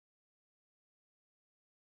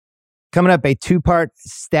Coming up, a two-part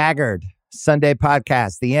staggered Sunday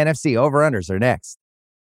podcast. The NFC over-unders are next.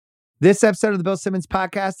 This episode of the Bill Simmons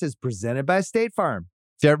podcast is presented by State Farm.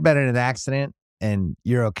 If you've ever been in an accident and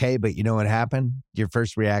you're okay, but you know what happened, your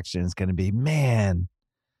first reaction is going to be, man,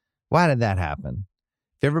 why did that happen?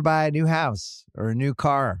 If you ever buy a new house or a new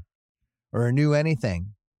car or a new anything,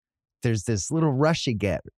 there's this little rush you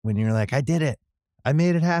get when you're like, I did it. I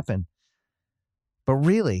made it happen. But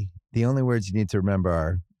really, the only words you need to remember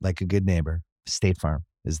are, like a good neighbor, State Farm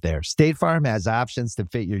is there. State Farm has options to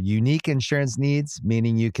fit your unique insurance needs,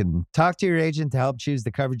 meaning you can talk to your agent to help choose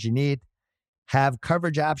the coverage you need, have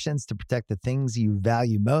coverage options to protect the things you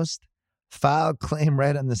value most, file a claim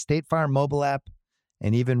right on the State Farm mobile app,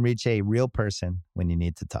 and even reach a real person when you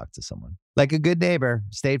need to talk to someone. Like a good neighbor,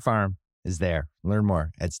 State Farm is there. Learn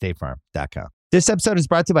more at statefarm.com. This episode is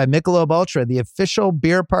brought to you by Michelob Ultra, the official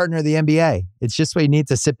beer partner of the NBA. It's just what you need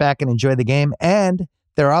to sit back and enjoy the game, and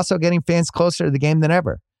they're also getting fans closer to the game than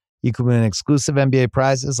ever. You can win exclusive NBA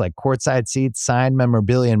prizes like courtside seats, signed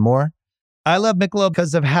memorabilia, and more. I love Michelob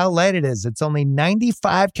because of how light it is. It's only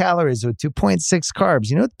 95 calories with 2.6 carbs.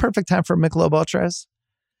 You know what the perfect time for Michelob Ultra is?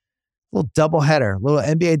 A little doubleheader, little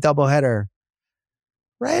NBA doubleheader.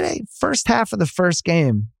 Right? First half of the first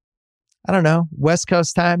game. I don't know, West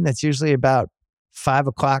Coast time. That's usually about 5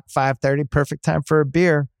 o'clock, 5:30. Perfect time for a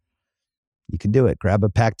beer. You can do it. Grab a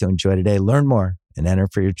pack to enjoy today. Learn more and enter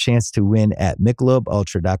for your chance to win at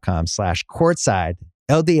michelobultra.com/courtside,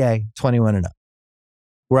 LDA 21 and up.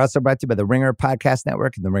 We're also brought to you by the Ringer Podcast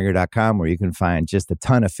Network and theringer.com, where you can find just a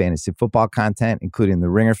ton of fantasy football content, including the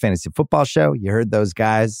Ringer Fantasy Football Show. You heard those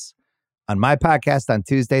guys on my podcast on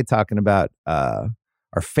Tuesday talking about our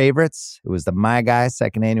favorites. It was the My Guy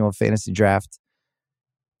second annual fantasy draft.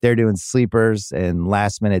 They're doing sleepers and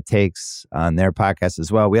last-minute takes on their podcast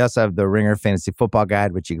as well. We also have the Ringer Fantasy Football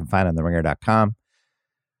Guide, which you can find on theringer.com.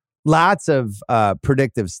 Lots of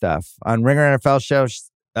predictive stuff. On Ringer NFL Show,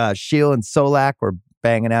 Sheil and Solak were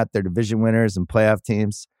banging out their division winners and playoff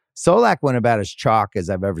teams. Solak went about as chalk as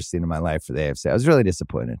I've ever seen in my life for the AFC. I was really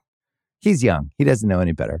disappointed. He's young. He doesn't know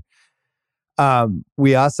any better.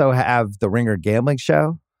 We also have the Ringer Gambling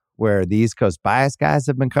Show, where the East Coast Bias guys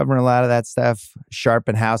have been covering a lot of that stuff. Sharp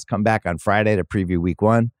and House come back on Friday to preview week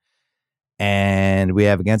one. And we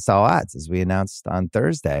have Against All Odds, as we announced on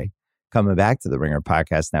Thursday, coming back to the Ringer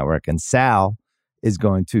Podcast Network. And Sal is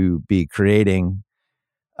going to be creating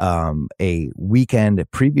a weekend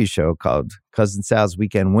preview show called Cousin Sal's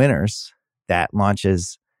Weekend Winners that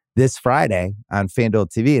launches this Friday on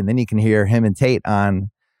FanDuel TV. And then you can hear him and Tate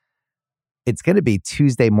on, it's going to be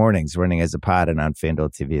Tuesday mornings running as a pod and on FanDuel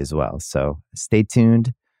TV as well. So stay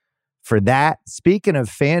tuned for that. Speaking of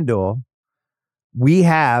FanDuel, we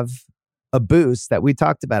have a boost that we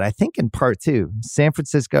talked about, I think in part 2, San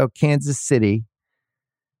Francisco, Kansas City,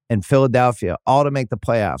 and Philadelphia, all to make the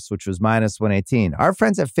playoffs, which was minus 118. Our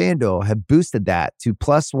friends at FanDuel have boosted that to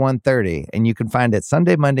plus 130, and you can find it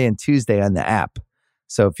Sunday, Monday, and Tuesday on the app.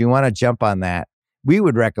 So if you want to jump on that, we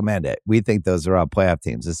would recommend it. We think those are all playoff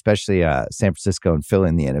teams, especially San Francisco and Philly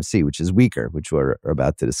in the NFC, which is weaker, which we're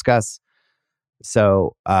about to discuss.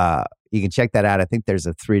 So you can check that out. I think there's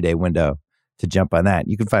a 3-day window to jump on that.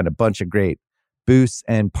 You can find a bunch of great boosts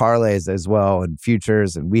and parlays as well and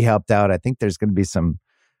futures. And we helped out. I think there's going to be some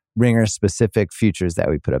Ringer-specific futures that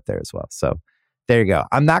we put up there as well. So there you go.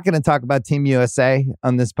 I'm not going to talk about Team USA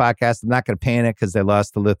on this podcast. I'm not going to panic because they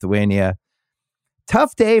lost to Lithuania.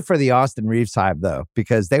 Tough day for the Austin Reeves Hive, though,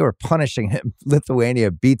 because they were punishing him.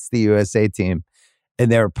 Lithuania beats the USA team,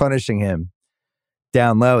 and they were punishing him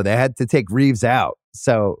down low. They had to take Reeves out.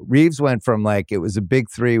 So Reeves went from like it was a big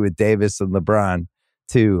three with Davis and LeBron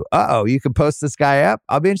to, you can post this guy up.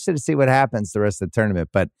 I'll be interested to see what happens the rest of the tournament.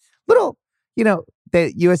 But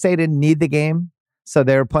the USA didn't need the game, so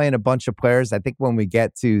they were playing a bunch of players. I think when we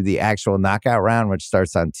get to the actual knockout round, which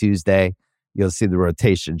starts on Tuesday, you'll see the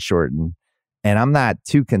rotation shorten. And I'm not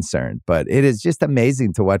too concerned, but it is just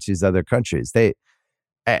amazing to watch these other countries.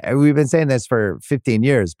 We've been saying this for 15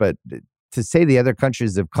 years, but to say the other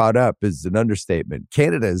countries have caught up is an understatement.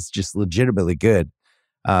 Canada is just legitimately good.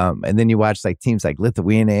 And then you watch like teams like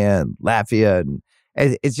Lithuania and Latvia, and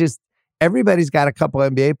it's just everybody's got a couple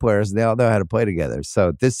NBA players and they all know how to play together.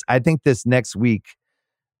 So I think this next week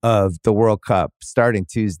of the World Cup starting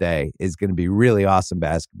Tuesday is going to be really awesome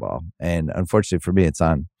basketball. And unfortunately for me, it's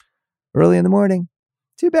on early in the morning.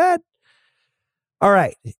 Too bad. All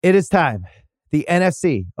right. It is time. The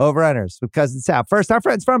NFC over-unders with Cousin Sal. First, our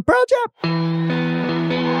friends from Pearl Jam.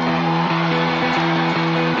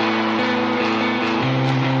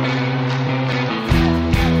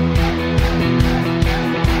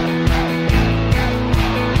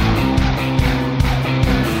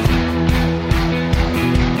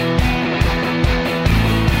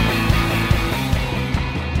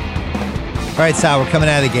 right, Sal, we're coming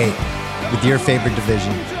out of the gate with your favorite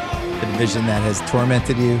division, the division that has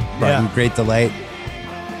tormented you, brought you great delight.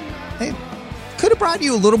 Hey, could have brought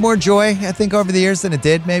you a little more joy, I think, over the years than it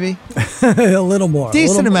did, maybe. A little more.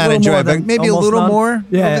 Decent amount of joy, but maybe a little more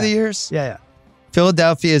over the years. Yeah.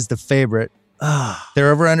 Philadelphia is the favorite.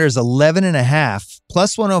 Their over-under is 11.5,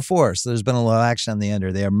 plus 104, so there's been a little action on the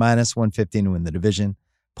under. They are minus 115 to win the division,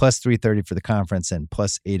 plus 330 for the conference, and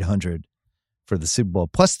plus 800 for the Super Bowl,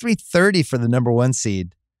 plus 330 for the number one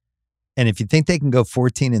seed. And if you think they can go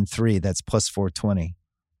 14-3, that's plus 420.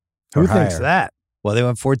 Who thinks that? Well, they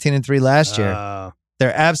went 14-3 last year.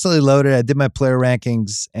 They're absolutely loaded. I did my player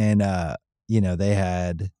rankings, and they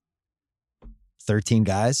had 13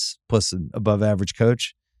 guys plus an above-average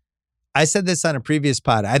coach. I said this on a previous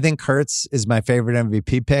pod. I think Hurts is my favorite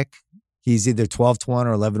MVP pick. He's either 12-1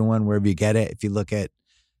 or 11-1, wherever you get it. If you look at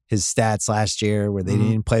his stats last year, where they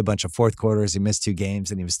didn't play a bunch of fourth quarters, he missed 2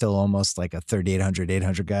 games, and he was still almost like a 3,800,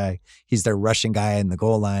 800 guy. He's their rushing guy in the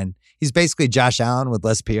goal line. He's basically Josh Allen with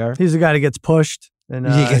less PR. He's the guy that gets pushed. And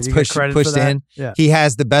he gets pushed in. Yeah. He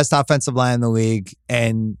has the best offensive line in the league,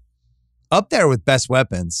 and up there with best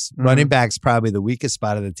weapons. Running back's probably the weakest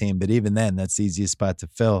spot of the team, but even then, that's the easiest spot to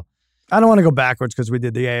fill. I don't want to go backwards because we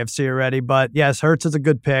did the AFC already, but yes, Hurts is a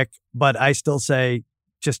good pick, but I still say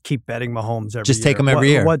just keep betting Mahomes every year. Just take him every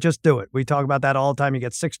year. Just do it. We talk about that all the time. You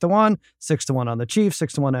get 6-1, 6-1 on the Chiefs,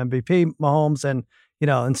 6-1 MVP, Mahomes, and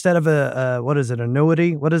instead of an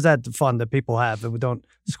annuity? What is that fund that people have that we don't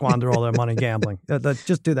squander all their money gambling?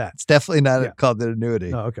 Just do that. It's definitely not called an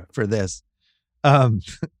annuity for this.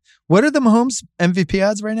 What are the Mahomes MVP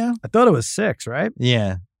odds right now? I thought it was 6, right?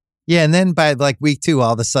 Yeah. Yeah, and then by like week 2,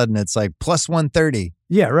 all of a sudden it's like plus 130.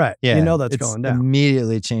 Yeah, right. Yeah, that's going down.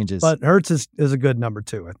 Immediately changes. But Hurts is a good number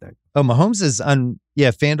 2, I think. Oh, Mahomes is on,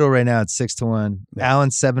 FanDuel right now it's 6-1. Yeah. Allen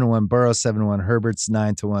 7-1, Burrow 7-1, Herbert's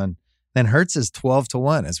 9-1. Then Hurts is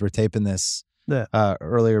 12-1 as we're taping this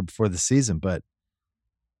earlier before the season. But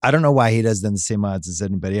I don't know why he does them the same odds as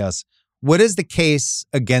anybody else. What is the case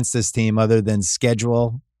against this team other than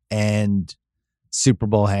schedule and Super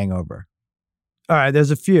Bowl hangover? All right,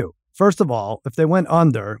 there's a few. First of all, if they went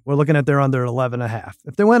under, we're looking at their under 11.5.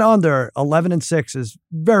 If they went under, 11-6 is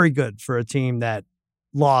very good for a team that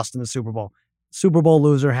lost in the Super Bowl. Super Bowl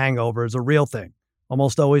loser hangover is a real thing.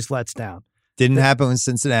 Almost always lets down. Didn't happen with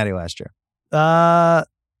Cincinnati last year.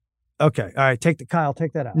 Okay. All right. Take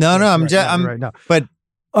that out. No, But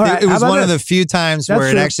it was one of the few times where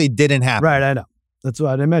it actually didn't happen. Right. I know. That's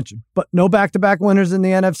what I mentioned. But no back-to-back winners in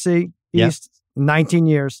the NFC East, 19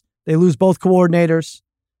 years. They lose both coordinators.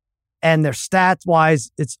 And their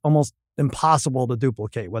stats-wise, it's almost impossible to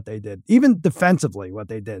duplicate what they did. Even defensively, what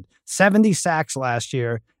they did. 70 sacks last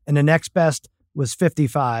year, and the next best was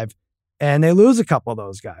 55. And they lose a couple of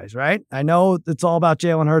those guys, right? I know it's all about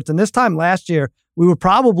Jalen Hurts. And this time last year, we were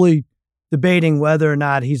probably debating whether or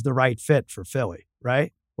not he's the right fit for Philly,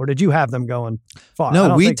 right? Or did you have them going far?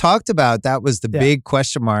 No, we talked about that was the big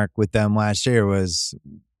question mark with them last year was,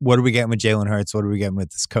 what are we getting with Jalen Hurts? What are we getting with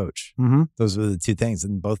this coach? Mm-hmm. Those were the two things,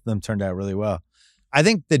 and both of them turned out really well. I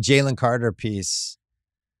think the Jalen Carter piece,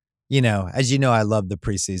 as you know, I love the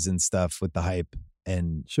preseason stuff with the hype.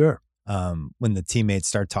 And sure. When the teammates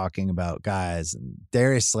start talking about guys, and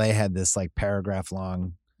Darius Slay had this like paragraph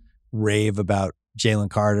long rave about Jalen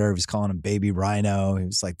Carter. He was calling him Baby Rhino. He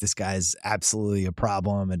was like, this guy's absolutely a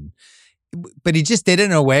problem. But he just did it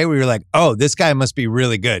in a way where you're like, oh, this guy must be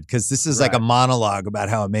really good because this is like a monologue about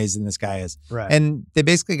how amazing this guy is. Right. And they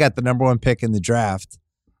basically got the number one pick in the draft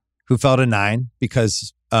who fell to 9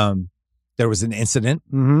 because there was an incident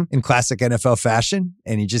in classic NFL fashion,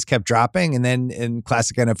 and he just kept dropping. And then in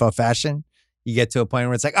classic NFL fashion, you get to a point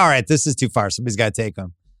where it's like, all right, this is too far. Somebody's got to take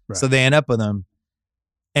him. Right. So they end up with him.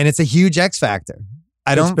 And it's a huge X factor.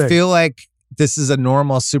 I don't feel like this is a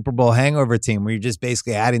normal Super Bowl hangover team where you're just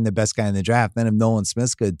basically adding the best guy in the draft. Then if Nolan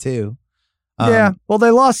Smith's good too. Well,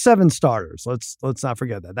 they lost 7 starters. Let's not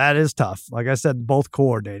forget that. That is tough. Like I said, both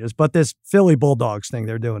coordinators. But this Philly Bulldogs thing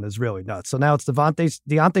they're doing is really nuts. So now it's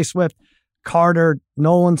DeAndre Swift, Carter,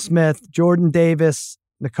 Nolan Smith, Jordan Davis,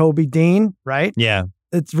 Nakobe Dean, right? Yeah.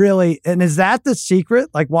 It's really, and is that the secret?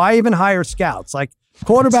 Like, why even hire scouts? Like,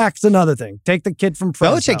 quarterback's another thing. Take the kid from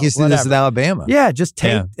Fresno. Belichick used to do this with Alabama. Yeah, just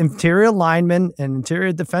take interior linemen and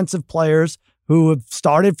interior defensive players who have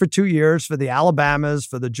started for 2 years for the Alabamas,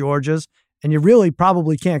 for the Georgias, and you really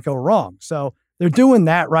probably can't go wrong. So they're doing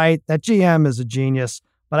that right. That GM is a genius,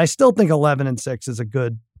 but I still think 11-6 is a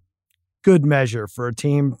good measure for a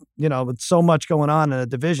team, with so much going on in a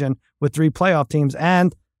division with 3 playoff teams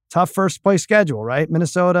and tough first place schedule, right?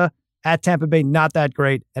 Minnesota, at Tampa Bay, not that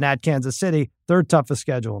great, and at Kansas City, 3rd toughest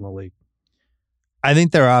schedule in the league. I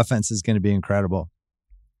think their offense is going to be incredible.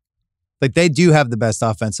 Like, they do have the best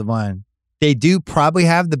offensive line. They do probably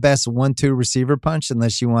have the best 1-2 receiver punch,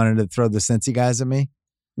 unless you wanted to throw the Cincy guys at me.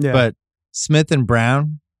 Yeah. But Smith and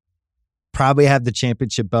Brown probably have the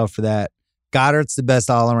championship belt for that. Goddard's the best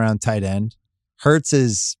all-around tight end. Hurts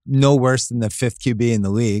is no worse than the 5th QB in the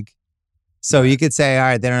league. So you could say, all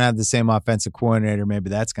right, they don't have the same offensive coordinator. Maybe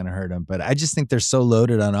that's going to hurt them. But I just think they're so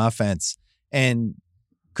loaded on offense. And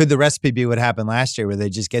could the recipe be what happened last year, where they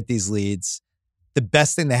just get these leads? The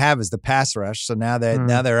best thing they have is the pass rush. So now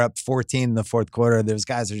they're up 14 in the fourth quarter. Those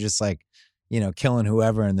guys are just like, killing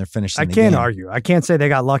whoever, and they're finishing. I can't argue. I can't say they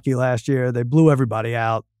got lucky last year. They blew everybody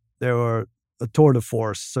out. They were a tour de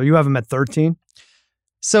force. So you have them at 13?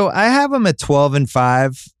 So I have them at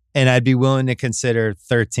 12-5. And I'd be willing to consider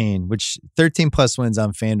 13, which 13 plus wins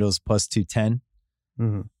on FanDuel is plus 210.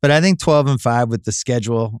 Mm-hmm. But I think 12-5 with the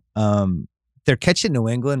schedule, they're catching New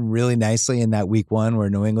England really nicely in that week 1, where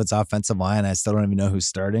New England's offensive line, I still don't even know who's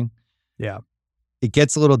starting. Yeah. It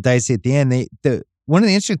gets a little dicey at the end. One of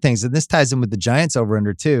the interesting things, and this ties in with the Giants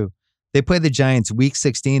over-under too, they play the Giants week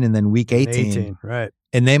 16 and then week 18. Right.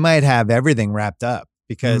 And they might have everything wrapped up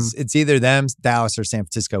because it's either them, Dallas, or San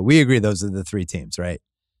Francisco. We agree those are the 3 teams, right?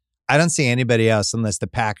 I don't see anybody else unless the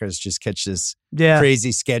Packers just catch this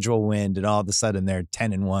crazy schedule wind and all of a sudden they're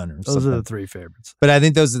 10-1 or something. Those are the 3 favorites. But I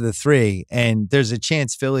think those are the 3. And there's a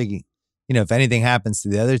chance Philly, if anything happens to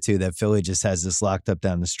the other 2, that Philly just has this locked up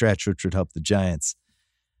down the stretch, which would help the Giants.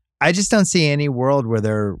 I just don't see any world where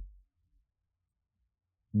they're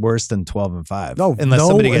worse than 12-5. Unless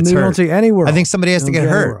somebody gets hurt. You don't see any world. I think somebody has to get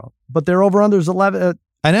hurt. But their over-under's 11.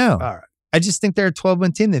 I know. All right. I just think they're a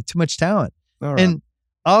 12-win team. They have too much talent. All right. And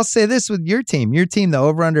I'll say this with your team. Your team, the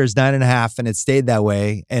over-under is 9.5, and it stayed that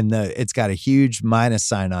way. And it's got a huge minus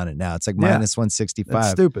sign on it now. It's like minus 165.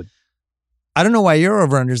 That's stupid. I don't know why your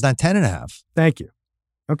over-under is not 10.5. Thank you.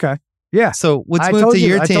 Okay. Yeah. So let's move to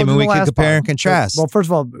your team, and we can compare and contrast. Well, first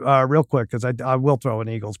of all, real quick, because I will throw an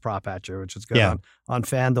Eagles prop at you, which is good on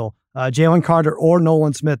FanDuel. Jalen Carter or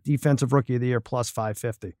Nolan Smith, Defensive Rookie of the Year, plus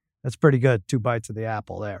 550. That's pretty good. 2 bites of the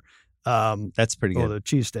apple there. That's pretty good. Or the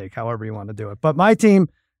cheesesteak, however you want to do it. But my team,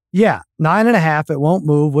 9.5. It won't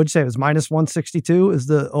move. What'd you say? It was minus 162 is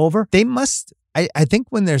the over? They must. I think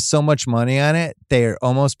when there's so much money on it, they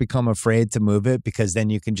almost become afraid to move it because then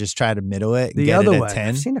you can just try to middle it and the get other it at way. 10.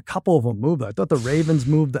 I've seen a couple of them move that. I thought the Ravens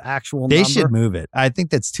moved the actual They number. should move it. I think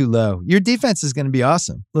that's too low. Your defense is going to be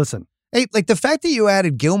awesome. Listen. Hey, like the fact that you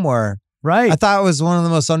added Gilmore, right? I thought it was one of the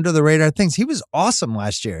most under the radar things. He was awesome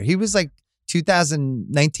last year. He was like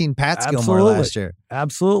 2019 Pats Gilmore last year.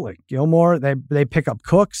 Absolutely. Gilmore, they pick up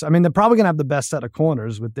Cooks. I mean, they're probably going to have the best set of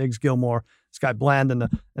corners with Diggs, Gilmore, this guy Bland in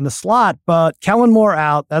the slot, but Kellen Moore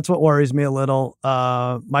out. That's what worries me a little.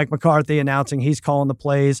 Mike McCarthy announcing he's calling the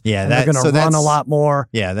plays. Yeah, they're going to run a lot more.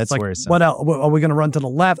 Yeah, that's like, worrisome. What else? Are we going to run to the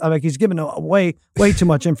left? I mean, he's giving away way too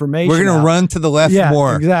much information. We're going to run to the left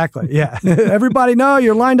more. Exactly. Yeah. Everybody know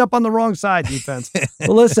you're lined up on the wrong side, defense. But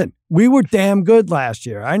listen, we were damn good last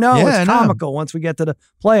year. I know it's comical once we get to the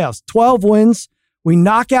playoffs. 12 wins. We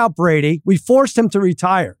knock out Brady. We forced him to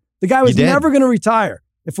retire. The guy was never going to retire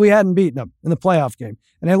if we hadn't beaten him in the playoff game.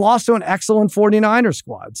 And they lost to an excellent 49er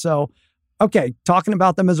squad. So, okay, talking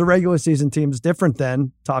about them as a regular season team is different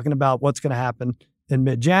than talking about what's going to happen in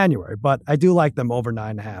mid-January. But I do like them over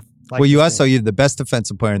 9.5. Well, you also, you're the best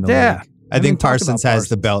defensive player in the league. I think Parsons has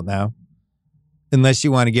the belt now. Unless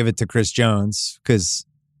you want to give it to Chris Jones, because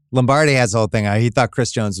Lombardi has the whole thing. He thought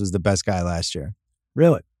Chris Jones was the best guy last year.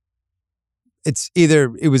 Really?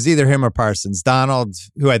 It was either him or Parsons. Donald,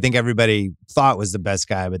 who I think everybody thought was the best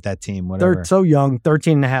guy, but that team, whatever. They're so young,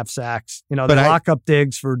 13.5 sacks. They lock up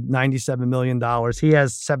Diggs for $97 million. He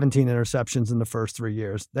has 17 interceptions in the first 3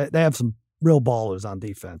 years. They have some real ballers on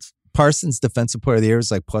defense. Parsons' defensive player of the year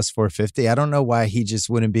is like plus 450. I don't know why he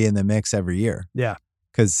just wouldn't be in the mix every year. Yeah.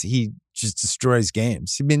 Because he just destroys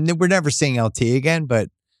games. I mean, we're never seeing LT again,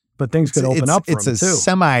 but things could open up for him, too. It's a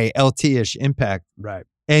semi-LT-ish impact. Right.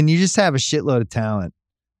 And you just have a shitload of talent.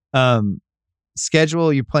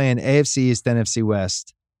 Schedule, you're playing AFC East, NFC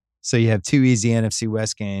West. So you have 2 easy NFC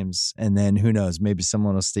West games. And then who knows, maybe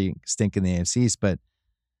someone will stink in the AFC East. But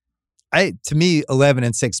to me,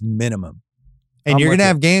 11-6 minimum. And you're going to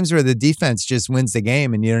have games where the defense just wins the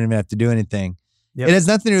game and you don't even have to do anything. Yep. It has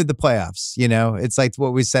nothing to do with the playoffs. It's like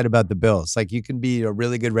what we said about the Bills. Like you can be a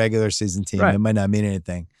really good regular season team. Right. It might not mean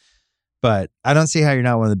anything. But I don't see how you're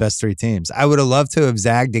not one of the best 3 teams. I would have loved to have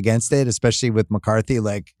zagged against it, especially with McCarthy.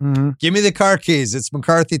 Like, give me the car keys. It's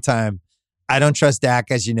McCarthy time. I don't trust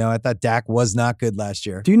Dak, as you know. I thought Dak was not good last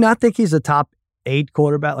year. Do you not think he's a top 8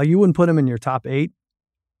 quarterback? Like, you wouldn't put him in your top 8?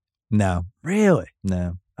 No. Really?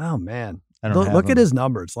 No. Oh, man. I don't have Look him. at his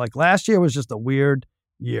numbers. Like last year was just a weird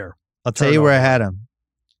year. I'll tell you where I had him.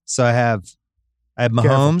 So I have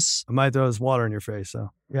Mahomes. I might throw this water in your face. So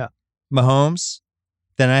yeah, Mahomes.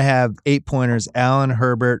 Then I have 8 pointers: Allen,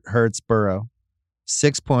 Herbert, Hurts, Burrow.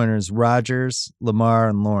 6 pointers: Rodgers, Lamar,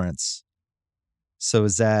 and Lawrence. So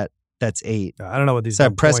that's 8. I don't know what these. So I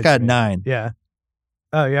have Prescott 9. Yeah.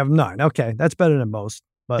 Oh, you have 9. Okay, that's better than most.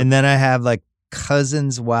 But And then I have like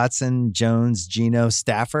Cousins, Watson, Jones, Geno,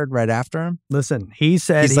 Stafford right after him. listen, he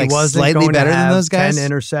said He's he like wasn't slightly going better to than have those guys? 10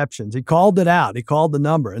 interceptions. He called it out. He called the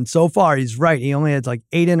number. And so far, he's right. He only had like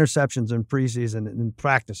 8 interceptions in preseason and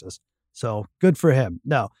practices. So good for him.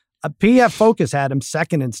 No, PF Focus had him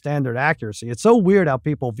second in standard accuracy. It's so weird how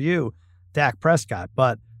people view Dak Prescott,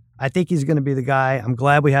 but I think he's going to be the guy. I'm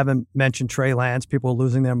glad we haven't mentioned Trey Lance. People are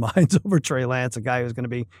losing their minds over Trey Lance, a guy who's going to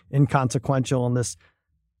be inconsequential in this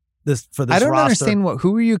for this I don't roster. understand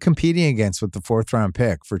who are you competing against with the 4th round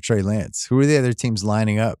pick for Trey Lance? Who are the other teams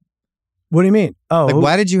lining up? What do you mean? Oh, Like,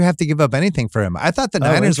 why did you have to give up anything for him? I thought the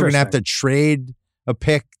Niners were going to have to interesting. trade a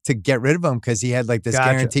pick to get rid of him because he had like this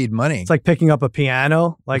Gotcha. guaranteed money. It's like picking up a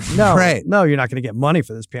piano. Like, no, Right. no, you're not going to get money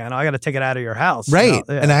for this piano. I got to take it out of your house. Right. You know?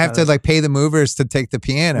 Yeah, and I have to like pay the movers to take the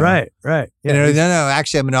piano. Right. Yeah, no,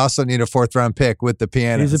 actually, I'm going to also need a 4th round pick with the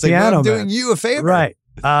piano. He's a It's like, well, piano I'm doing man. you a favor. Right.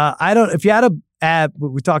 If you had to add,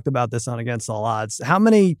 we talked about this on Against All Odds, how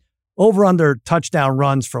many over-under touchdown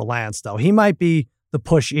runs for Lance, though? He might be the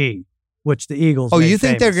push E, which the Eagles Oh, made you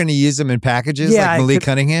think they're famous. going to use him in packages Yeah, like Malik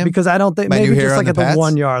Cunningham? Because I don't think, My new maybe hero just like on at the the Pats?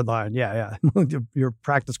 1 yard line. Yeah. Your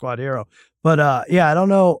practice squad hero. But yeah, I don't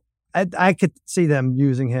know. I could see them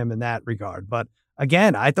using him in that regard. But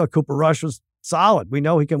again, I thought Cooper Rush was solid. We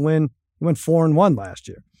know he can win. He went 4-1 last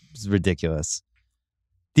year. It's ridiculous.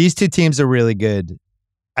 These two teams are really good.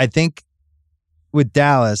 I think with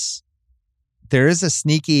Dallas, there is a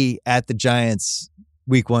sneaky at the Giants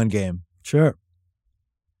week 1 game, Sure.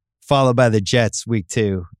 followed by the Jets week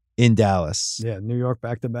 2 in Dallas. Yeah, New York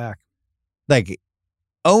back to back. Like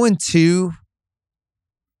 0-2,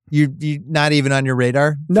 you're not even on your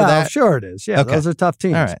radar for No, that? sure it is. Yeah, Okay. those are tough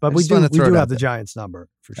teams. All right. But I we just wanted to throw it out have the there. Giants number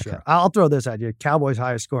for sure. Okay. I'll throw this at you. Cowboys'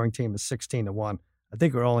 highest scoring team is 16-1. I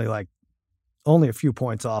think we're only a few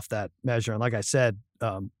points off that measure. And like I said,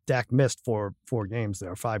 Dak missed 4 games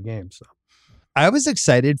there, 5 games. So. I was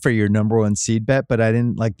excited for your number 1 seed bet, but I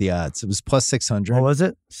didn't like the odds. It was plus 600. What was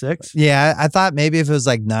it? 6? Yeah, I thought maybe if it was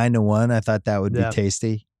like 9-1, I thought that would be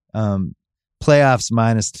tasty. Playoffs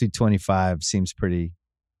minus 225 seems pretty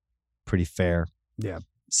fair. Yeah.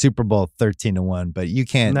 Super Bowl 13-1, but you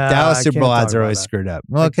can't. Nah, Dallas I Super can't Bowl talk odds are about always that. screwed up.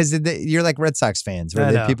 Well, because you're like Red Sox fans, I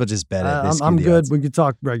where know. people just bet it. They skew I'm the good. odds. We could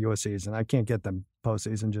talk regular season. I can't get them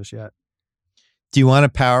postseason just yet. Do you want to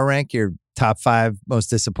power rank your top 5 most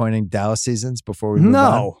disappointing Dallas seasons before we move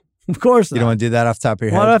on? No, of course not. You don't want to do that off the top of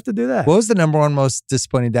your Why do I head? have to do that? What was the number 1 most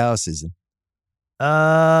disappointing Dallas season?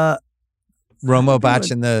 Romo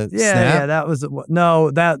botching the snap? Yeah, that was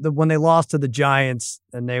when they lost to the Giants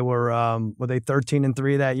and they were they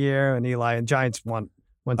 13-3 that year, and Eli and Giants went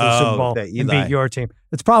to the Super Bowl and beat your team.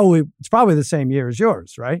 It's probably the same year as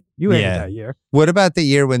yours, right? You hated that year. What about the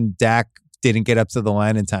year when Dak didn't get up to the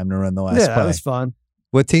line in time to run the last play? That was fun.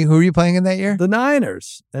 What team? Who were you playing in that year? The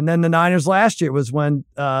Niners, and then the Niners last year was when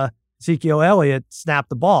Ezekiel Elliott snapped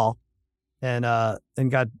the ball and got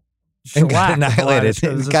annihilated.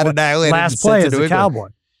 Got annihilated. Last play as a Cowboy.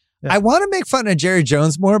 Yeah. I want to make fun of Jerry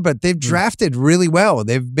Jones more, but they've drafted really well.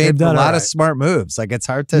 They've made a lot of smart moves. Like, it's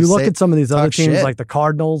hard to You look at some of these other teams, shit. like the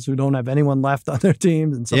Cardinals, who don't have anyone left on their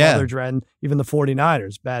teams, and some other trend, even the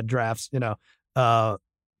 49ers, bad drafts,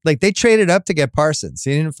 like, they traded up to get Parsons.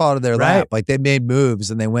 He didn't fall to their lap. Like, they made moves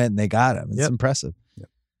and they went and they got him. It's impressive. Yep.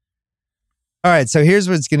 All right, so here's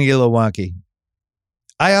where it's going to get a little wonky.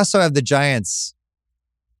 I also have the Giants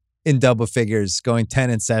in double figures, going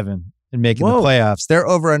 10-7 and making the playoffs. They're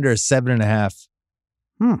over under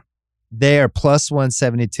 7.5. They are plus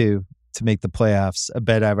 172 to make the playoffs, a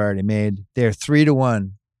bet I've already made. They're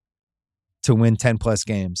 3-1 to win 10 plus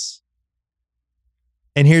games.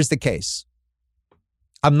 And here's the case.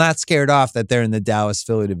 I'm not scared off that they're in the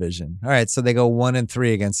Dallas-Philly division. All right, so they go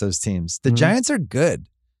 1-3 against those teams. The Giants are good.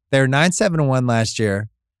 They were 9-7-1 last year.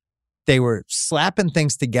 They were slapping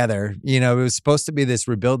things together. It was supposed to be this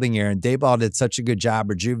rebuilding year, and Dayball did such a good job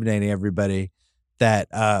rejuvenating everybody that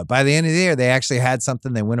by the end of the year, they actually had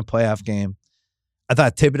something. They win a playoff game. I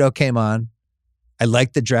thought Thibodeau came on. I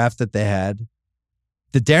liked the draft that they had.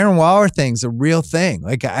 The Darren Waller thing's a real thing.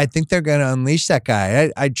 Like, I think they're going to unleash that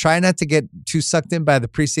guy. I try not to get too sucked in by the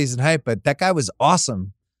preseason hype, but that guy was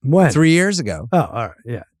awesome 3 years ago. Oh, all right.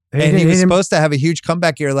 Yeah. He was supposed to have a huge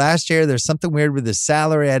comeback year last year. There's something weird with his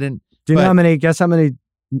salary. Guess how many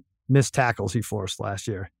missed tackles he forced last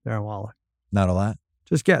year, Darren Waller? Not a lot.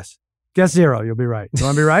 Just guess. Guess 0. You'll be right. You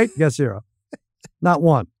want to be right? Guess 0. Not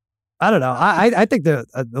 1. I don't know. I think the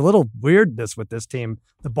little weirdness with this team,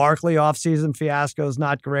 the Barkley offseason fiasco is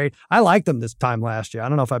not great. I liked them this time last year. I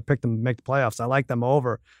don't know if I picked them to make the playoffs. I like them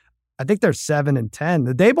over. I think they're 7-10.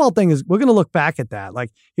 The Daboll thing is, we're going to look back at that. Like,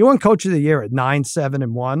 he won Coach of the Year at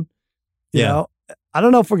 9-7-1. You know, I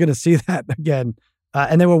don't know if we're going to see that again.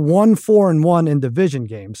 And they were 1-4-1 in division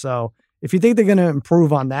games. So if you think they're going to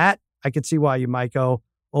improve on that, I could see why you might go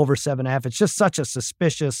over 7.5. It's just such a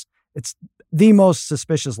suspicious. It's the most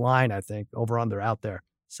suspicious line, I think, over under out there.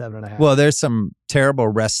 7.5. Well, there's some terrible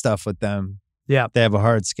rest stuff with them. Yeah, they have a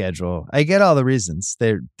hard schedule. I get all the reasons.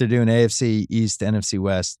 They're doing AFC East, NFC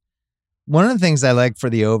West. One of the things I like for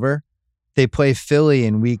the over, they play Philly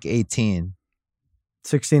in week 18.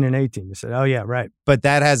 16 and 18. You said, oh yeah, right. But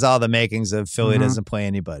that has all the makings of Philly doesn't play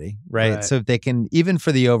anybody, right? So if they can, even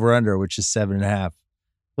for the over under, which is 7.5,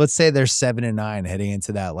 let's say they're 7-9 heading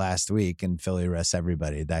into that last week, and Philly rests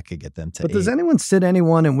everybody. That could get them to. But 8. Does anyone sit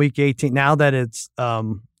anyone in week 18 now that it's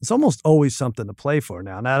almost always something to play for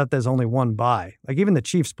now? Now that there's only one bye, like even the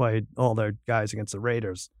Chiefs played all their guys against the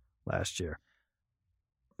Raiders last year.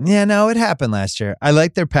 Yeah, no, it happened last year. I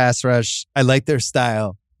like their pass rush. I like their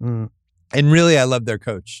style. And really, I love their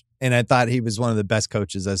coach. And I thought he was one of the best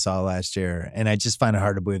coaches I saw last year. And I just find it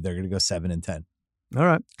hard to believe they're going to go 7-10. All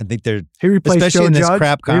right. I think they're, he replaced especially Joe in this Judge.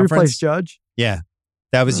 crap He conference. replaced Judge. Yeah.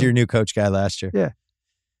 That was your new coach guy last year. Yeah.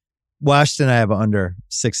 Washington, I have under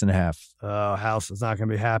 6.5. Oh, House is not going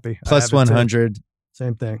to be happy. Plus 100.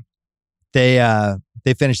 Same thing. They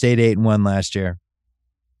finished 8-1 last year.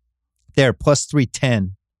 They're plus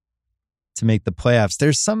 310 to make the playoffs.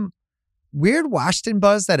 There's some weird Washington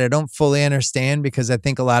buzz that I don't fully understand, because I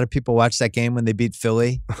think a lot of people watched that game when they beat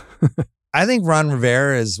Philly. I think Ron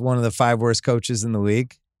Rivera is one of the 5 worst coaches in the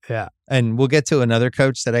league. Yeah. And we'll get to another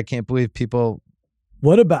coach that I can't believe people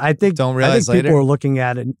don't realize later. People are looking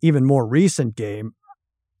at an even more recent game.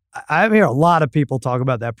 I hear a lot of people talk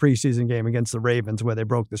about that preseason game against the Ravens where they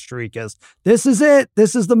broke the streak as this is it.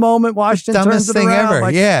 This is the moment Washington turns it around. Dumbest thing ever.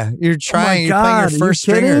 Like, yeah. You're trying, you're playing your first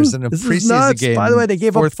stringers in a preseason game. By the way, they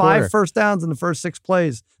gave up 5 quarter. first downs in the first 6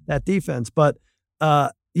 plays, that defense. But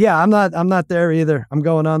yeah, I'm not there either. I'm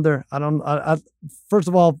going under. First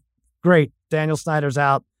of all, great. Daniel Snyder's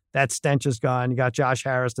out. That stench is gone. You got Josh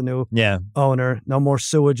Harris, the new owner. No more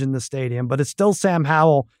sewage in the stadium. But it's still Sam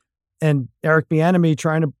Howell and Eric Bieniemy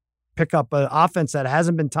trying to pick up an offense that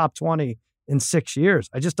hasn't been top 20 in 6 years.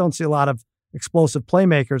 I just don't see a lot of explosive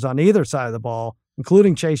playmakers on either side of the ball,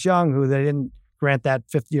 including Chase Young, who they didn't grant that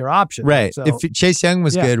 5th-year option. Right. So, if Chase Young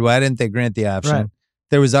was good, why didn't they grant the option? Right.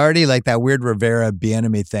 There was already like that weird Rivera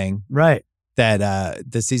Bieniemy thing. Right. That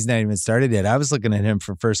the season hadn't even started yet. I was looking at him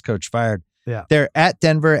for first coach fired. Yeah. They're at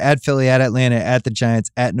Denver, at Philly, at Atlanta, at the Giants,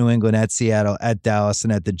 at New England, at Seattle, at Dallas,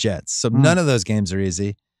 and at the Jets. So none of those games are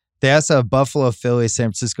easy. They also have Buffalo, Philly, San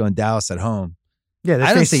Francisco, and Dallas at home. Yeah,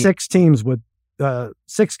 they face 6 teams with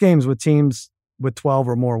 6 games with teams with 12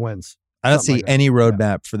 or more wins. I don't see any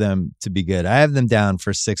roadmap for them to be good. I have them down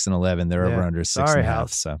for 6-11. They're over under 6.5.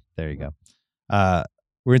 House. So there you go.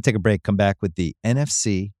 We're going to take a break, come back with the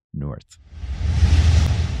NFC North.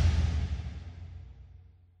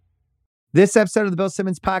 This episode of the Bill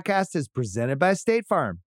Simmons Podcast is presented by State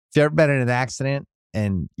Farm. If you've ever been in an accident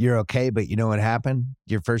and you're okay, but you know what happened,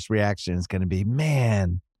 your first reaction is going to be,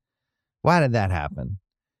 man, why did that happen?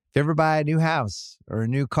 If you ever buy a new house or a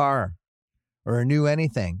new car or a new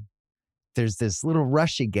anything, there's this little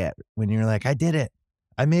rush you get when you're like, I did it.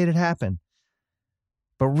 I made it happen.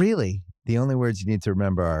 But really, the only words you need to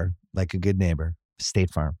remember are, like a good neighbor,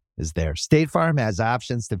 State Farm is there. State Farm has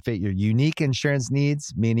options to fit your unique insurance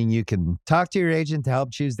needs, meaning you can talk to your agent to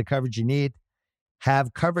help choose the coverage you need,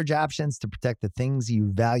 have coverage options to protect the things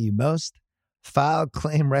you value most, file a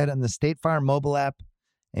claim right on the State Farm mobile app,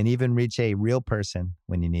 and even reach a real person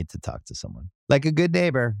when you need to talk to someone. Like a good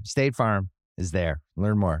neighbor, State Farm is there.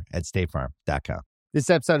 Learn more at statefarm.com.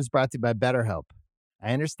 This episode is brought to you by BetterHelp.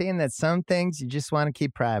 I understand that some things you just want to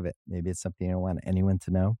keep private. Maybe it's something you don't want anyone to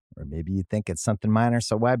know, or maybe you think it's something minor,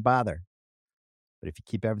 so why bother? But if you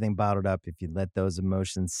keep everything bottled up, if you let those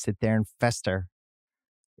emotions sit there and fester,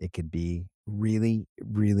 it could be really,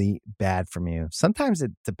 really bad from you. Sometimes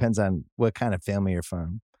it depends on what kind of family you're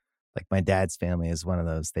from. Like my dad's family is one of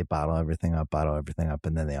those. They bottle everything up,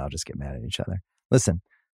 and then they all just get mad at each other. Listen,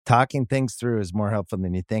 talking things through is more helpful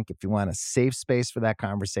than you think. If you want a safe space for that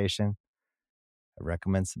conversation, I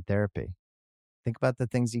recommend some therapy. Think about the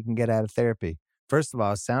things you can get out of therapy. First of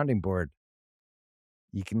all, a sounding board.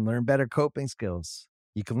 You can learn better coping skills.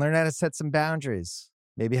 You can learn how to set some boundaries.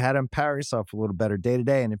 maybe how to empower yourself a little better day to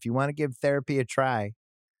day. And if you want to give therapy a try,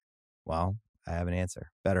 well, I have an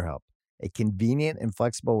answer. BetterHelp, a convenient and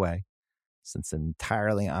flexible way, since it's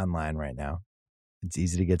entirely online right now. It's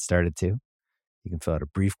easy to get started too. You can fill out a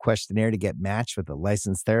brief questionnaire to get matched with a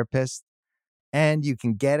licensed therapist, and you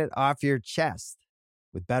can get it off your chest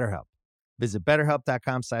with BetterHelp. Visit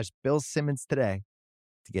BetterHelp.com/Bill Simmons today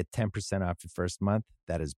to get 10% off your first month.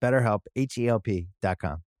 That is BetterHelp,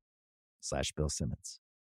 HELP.com/Bill Simmons.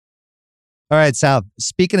 All right, Sal,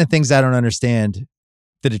 speaking of things I don't understand,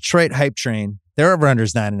 the Detroit hype train, their over-under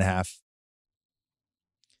is 9.5.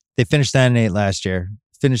 They finished 9-8 last year,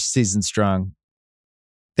 finished the season strong.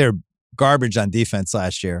 They're garbage on defense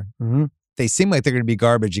last year. Mm-hmm. They seem like they're going to be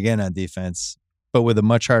garbage again on defense, but with a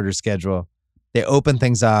much harder schedule. They open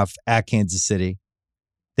things off at Kansas City.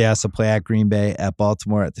 They also play at Green Bay, at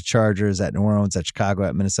Baltimore, at the Chargers, at New Orleans, at Chicago,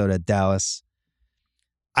 at Minnesota, at Dallas.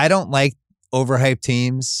 I don't like overhyped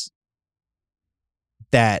teams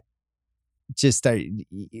that just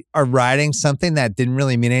are riding something that didn't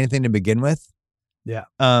really mean anything to begin with. Yeah.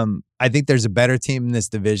 I think there's a better team in this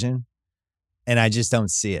division, and I just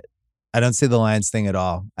don't see it. I don't see the Lions thing at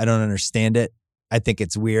all. I don't understand it. I think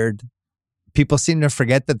it's weird. People seem to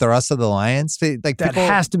forget that they're also the Lions. Like that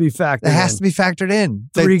has to be factored in. That has to be factored in.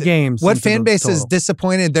 3 games. What fan base has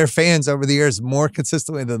disappointed their fans over the years more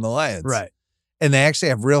consistently than the Lions? Right. And they actually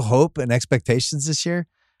have real hope and expectations this year.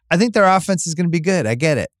 I think their offense is going to be good. I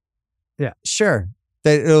get it. Yeah. Sure.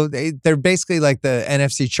 They're basically like the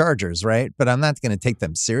NFC Chargers, right? But I'm not going to take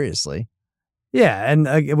them seriously. Yeah,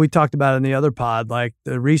 and we talked about it in the other pod, like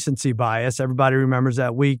the recency bias. Everybody remembers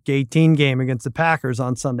that Week 18 game against the Packers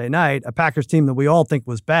on Sunday night, a Packers team that we all think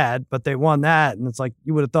was bad, but they won that, and it's like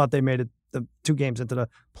you would have thought they made it the 2 games into the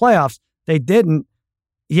playoffs. They didn't.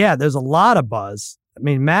 Yeah, there's a lot of buzz. I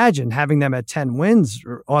mean, imagine having them at 10 wins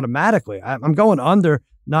automatically. I'm going under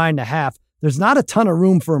 9.5. There's not a ton of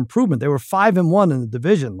room for improvement. They were 5-1 in the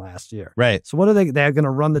division last year. Right. So what are they? They're going to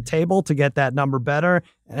run the table to get that number better.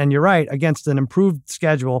 And you're right, against an improved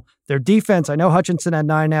schedule. Their defense, I know Hutchinson had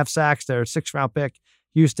 9.5 sacks. Their 6th-round pick,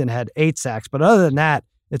 Houston, had 8 sacks. But other than that,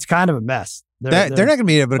 it's kind of a mess. They're not going to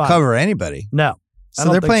be able to cover anybody. No.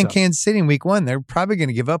 So they're playing Kansas City in Week 1. They're probably going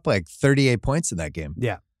to give up like 38 points in that game.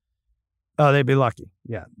 Yeah. Oh, they'd be lucky.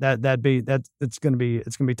 Yeah, it's going to be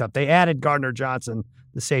tough. They added Gardner Johnson,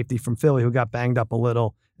 the safety from Philly, who got banged up a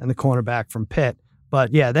little, and the cornerback from Pitt.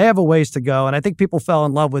 But yeah, they have a ways to go, and I think people fell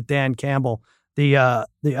in love with Dan Campbell. The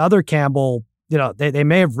other Campbell, they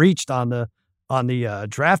may have reached on the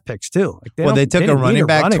draft picks too. Like they took a running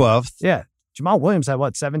back 12th. Yeah, Jamal Williams had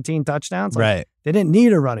 17 touchdowns. Like, right. They didn't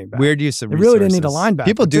need a running back. Weird use of resources. They really didn't need a linebacker.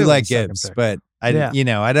 People do like Gibbs, but I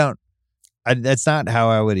don't. That's not how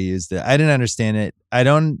I would have used it. I didn't understand it. I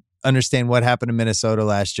don't understand what happened to Minnesota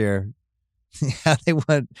last year. How they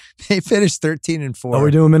won. They finished 13-4. Are we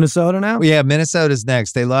doing Minnesota now? Well, yeah, Minnesota's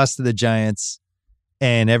next. They lost to the Giants,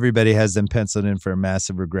 and everybody has them penciled in for a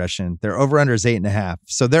massive regression. Their over-under is 8.5.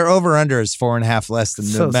 So their over-under is 4.5 less than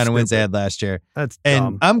the amount of wins they had last year. That's and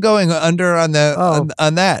dumb. I'm going under on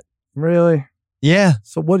on that. Really? Yeah.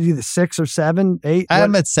 So what are you, 6 or 7, 8?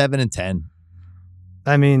 I'm at 7 and 10.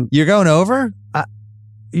 I mean, you're going over?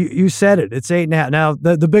 You said it. It's 8.5. Now,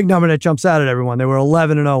 the big number that jumps out at everyone, they were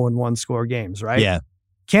 11-0 in 1-score games, right? Yeah.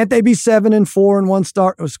 Can't they be 7-4 in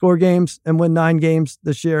 1-score games and win 9 games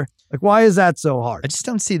this year? Like, why is that so hard? I just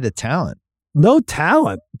don't see the talent. No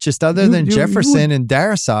talent. Just other than Jefferson and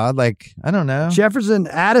Darrisaw, like, I don't know. Jefferson,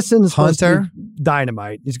 Addison is Hunter,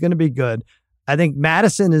 dynamite. He's going to be good. I think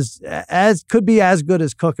Madison could be as good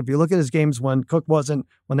as Cook. If you look at his games when Cook wasn't,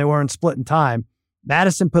 when they weren't splitting time,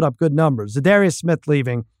 Madison put up good numbers. Zadarius Smith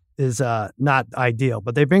leaving is not ideal,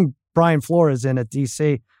 but they bring Brian Flores in at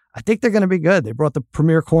DC. I think they're going to be good. They brought the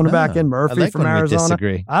premier cornerback in, Murphy from Arizona.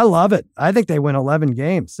 I love it. I think they win 11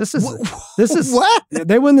 games. This is what?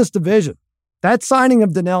 They win this division. That signing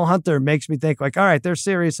of Danielle Hunter makes me think like, all right, they're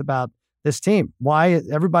serious about this team. Why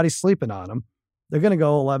everybody's sleeping on them? They're going to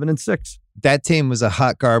go 11-6. That team was a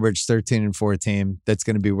hot garbage 13-4 team that's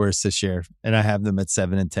going to be worse this year, and I have them at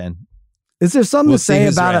 7 and 10. Is there something to say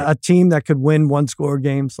about a team that could win 1-score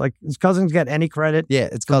games? Like, does Cousins get any credit? Yeah,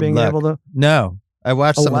 it's for called being luck. able to. No, I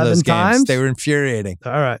watched some of those games. They were infuriating.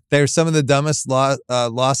 All right, they were some of the dumbest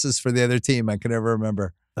losses for the other team I could ever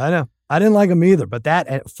remember. I know. I didn't like them either, but that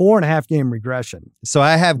 4.5 game regression. So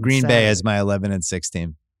I have Green Bay as my 11-6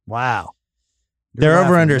 team. Wow. They're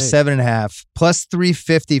over under 7.5 plus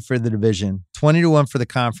 350 for the division, 20-1 for the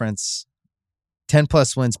conference. 10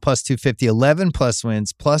 plus wins, plus 250, 11 plus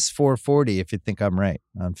wins, plus 440, if you think I'm right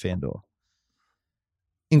on FanDuel.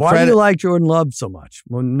 Why do you like Jordan Love so much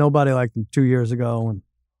when nobody liked him 2 years ago? And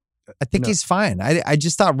I think he's fine. I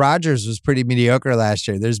just thought Rodgers was pretty mediocre last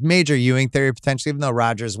year. There's major Ewing theory potentially, even though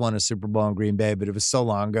Rodgers won a Super Bowl in Green Bay, but it was so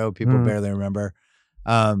long ago, people barely remember.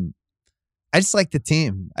 I just like the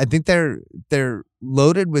team. I think they're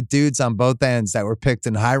loaded with dudes on both ends that were picked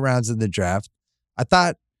in high rounds of the draft. I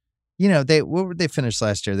thought, what were they finished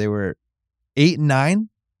last year? They were 8-9.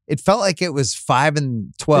 It felt like it was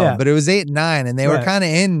 5-12, but it was 8-9, and they were kind of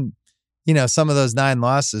in, some of those 9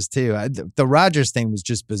 losses too. The Rodgers thing was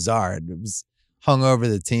just bizarre. It was hung over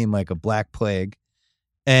the team like a black plague,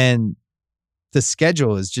 and the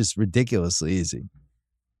schedule is just ridiculously easy.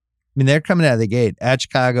 I mean, they're coming out of the gate at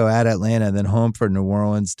Chicago, at Atlanta, then home for New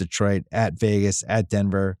Orleans, Detroit, at Vegas, at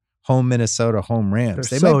Denver, home Minnesota, home Rams.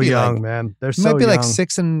 They're so young, man. They're so young. Might be like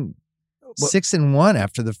 6-1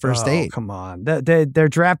 after the first 8. Come on. Their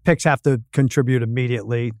draft picks have to contribute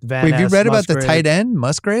immediately. Have you read about the tight end,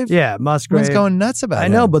 Musgrave? Yeah, Musgrave. Everyone's going nuts about it. I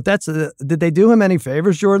know, but did they do him any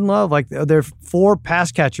favors, Jordan Love? Like, they're 4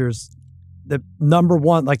 pass catchers, the number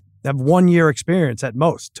one, like, have 1 year experience at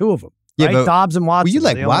most, 2 of them. Yeah, right? Dobbs and Watson. Well, you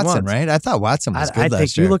like Watson, right? I thought Watson was good last year. I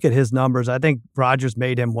think you look at his numbers. I think Rodgers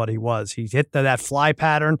made him what he was. He hit that fly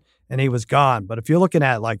pattern, and he was gone. But if you're looking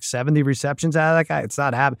at like 70 receptions out of that guy, it's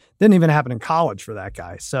not happening. Didn't even happen in college for that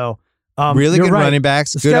guy. So really good running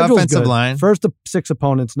backs, good offensive line. First of 6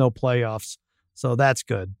 opponents, no playoffs. So that's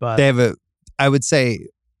good. But they have I would say,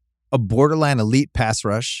 a borderline elite pass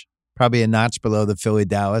rush, probably a notch below the Philly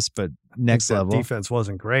Dallas, but next level. Defense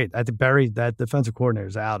wasn't great. I think that defensive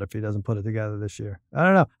coordinator's out if he doesn't put it together this year. I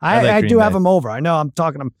don't know. I do have him over. I know I'm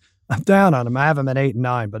down on him. I have him at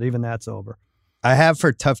 8-9, but even that's over. I have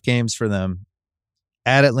for tough games for them: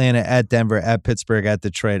 at Atlanta, at Denver, at Pittsburgh, at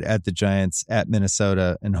Detroit, at the Giants, at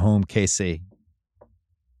Minnesota, and home KC.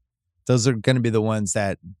 Those are going to be the ones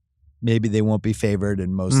that maybe they won't be favored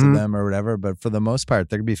in most of them or whatever, but for the most part,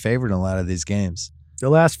 they're going to be favored in a lot of these games. The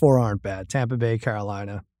last 4 aren't bad. Tampa Bay,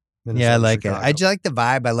 Carolina, Minnesota, yeah, I like Chicago. it. I just like the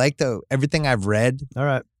vibe. I like everything I've read. All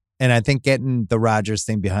right. And I think getting the Rodgers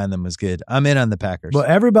thing behind them was good. I'm in on the Packers. Well,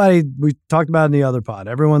 everybody, we talked about in the other pod,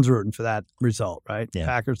 everyone's rooting for that result, right? Yeah.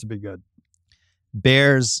 Packers to be good.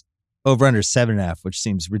 Bears over under 7.5, which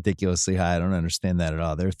seems ridiculously high. I don't understand that at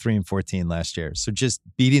all. They were 3-14 last year. So just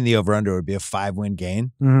beating the over under would be a 5-win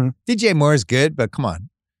gain. Mm-hmm. DJ Moore is good, but come on.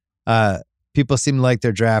 People seem to like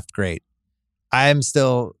their draft. Great. I am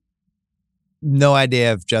still no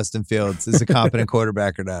idea if Justin Fields is a competent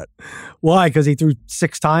quarterback or not. Why? Because he threw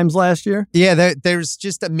 6 times last year? Yeah, there's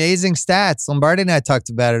just amazing stats. Lombardi and I talked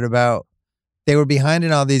about it, about they were behind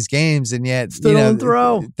in all these games, and yet still don't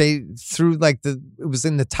throw. They threw it was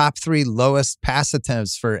in the top 3 lowest pass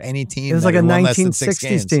attempts for any team. It was like a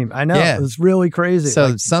 1960s team. I know. Yeah. It was really crazy.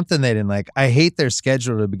 So something they didn't like. I hate their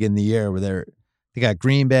schedule to begin the year where they got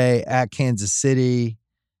Green Bay, at Kansas City,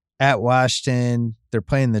 at Washington. They're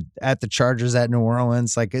playing at the Chargers, at New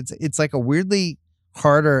Orleans. Like it's like a weirdly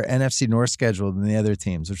harder NFC North schedule than the other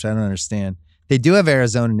teams, which I don't understand. They do have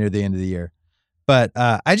Arizona near the end of the year, but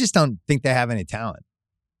I just don't think they have any talent.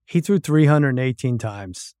 He threw 318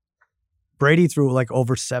 times. Brady threw like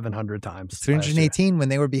over 700 times. 318 when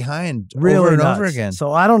they were behind really over and nuts. over again.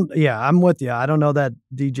 So I'm with you. I don't know that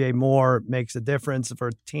DJ Moore makes a difference for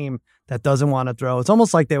a team that doesn't want to throw. It's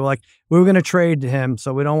almost like they were like, we were going to trade him,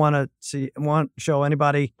 so we don't want to show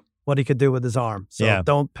anybody what he could do with his arm. So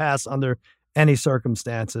don't pass under any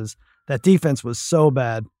circumstances. That defense was so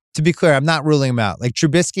bad. To be clear, I'm not ruling him out. Like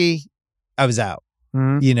Trubisky, I was out.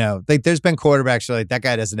 Mm-hmm. Like there's been quarterbacks who are like, that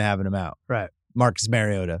guy doesn't have him out. Right. Marcus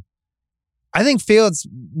Mariota. I think Fields,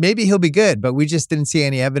 maybe he'll be good, but we just didn't see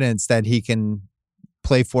any evidence that he can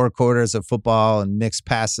play 4 quarters of football and mix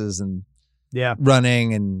passes and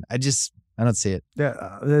running. And I don't see it.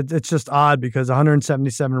 Yeah, it's just odd because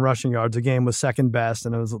 177 rushing yards a game was second best,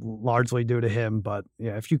 and it was largely due to him. But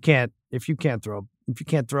yeah, if you can't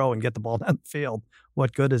throw and get the ball down the field,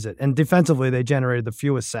 what good is it? And defensively, they generated the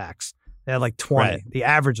fewest sacks. They had like 20. Right. The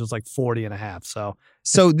average was like 40.5.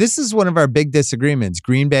 So this is one of our big disagreements: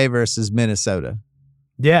 Green Bay versus Minnesota.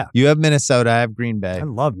 Yeah, you have Minnesota. I have Green Bay. I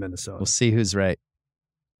love Minnesota. We'll see who's right.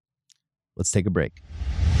 Let's take a break.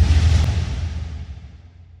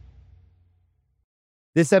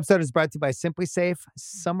 This episode is brought to you by Simply Safe.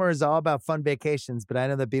 Summer is all about fun vacations, but I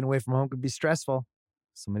know that being away from home can be stressful.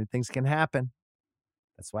 So many things can happen.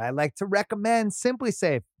 That's why I like to recommend Simply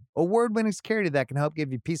Safe, award-winning security that can help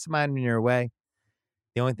give you peace of mind when you're away.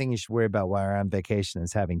 The only thing you should worry about while you're on vacation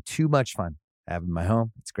is having too much fun. I have it in my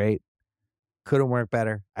home. It's great. Couldn't work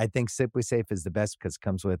better. I think Simply Safe is the best because it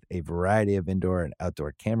comes with a variety of indoor and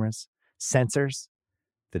outdoor cameras, sensors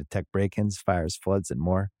to detect break-ins, fires, floods, and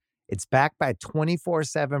more. It's backed by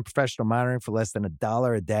 24/7 professional monitoring for less than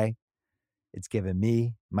 $1 a day. It's given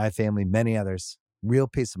me, my family, many others, real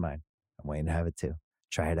peace of mind. I'm waiting to have it too.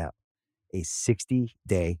 Try it out. A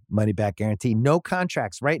 60-day money-back guarantee. No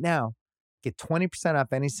contracts right now. Get 20%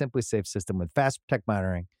 off any SimpliSafe system with Fast Protect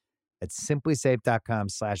monitoring at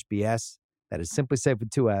simplysafe.com/BS. That is SimpliSafe with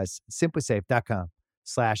 2 S's.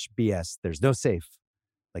 simplysafe.com/BS. There's no safe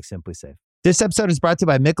like SimpliSafe. This episode is brought to you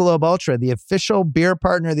by Michelob Ultra, the official beer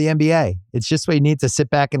partner of the NBA. It's just what you need to sit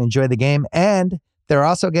back and enjoy the game, and they're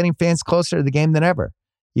also getting fans closer to the game than ever.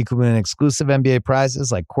 You can win exclusive NBA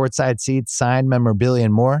prizes like courtside seats, signed memorabilia,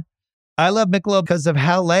 and more. I love Michelob because of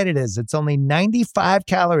how light it is. It's only 95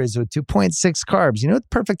 calories with 2.6 carbs. You know what the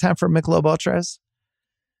perfect time for Michelob Ultra is?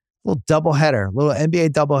 A little doubleheader, little NBA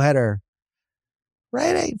doubleheader.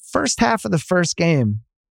 Right? First half of the first game.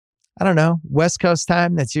 I don't know, West Coast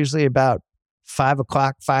time. That's usually about 5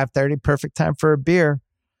 o'clock, 5:30. Perfect time for a beer.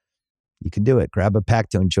 You can do it. Grab a pack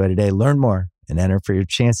to enjoy today. Learn more and enter for your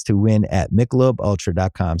chance to win at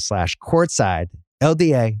michelobultra.com/courtside.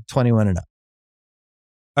 LDA 21 and up.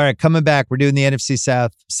 All right, coming back. We're doing the NFC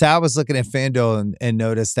South. Sal was looking at FanDuel and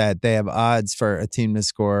noticed that they have odds for a team to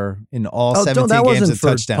score in all 17 that games wasn't of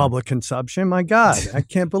for touchdown. Public consumption. My God, I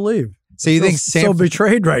can't believe. So you think so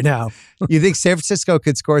betrayed right now? You think San Francisco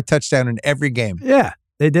could score a touchdown in every game? Yeah,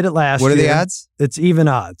 they did it last year. What are the odds? It's even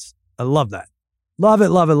odds. I love that. Love it,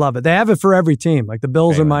 love it, love it. They have it for every team. Like the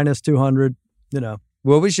Bills are minus 200,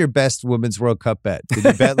 What was your best Women's World Cup bet? Did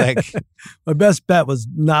you bet like... My best bet was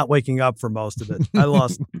not waking up for most of it. I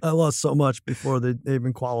lost so much before the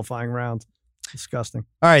even qualifying rounds. Disgusting.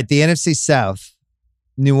 All right, the NFC South.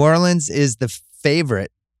 New Orleans is the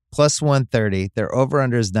favorite, plus 130. Their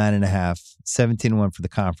over-under is 9.5. 17-1 for the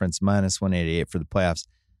conference, minus 188 for the playoffs.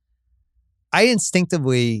 I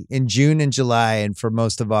instinctively, in June and July and for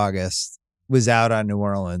most of August, was out on New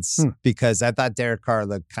Orleans because I thought Derek Carr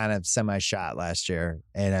looked kind of semi-shot last year.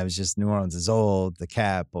 And I was just, New Orleans is old, the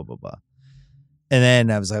cap, blah, blah, blah. And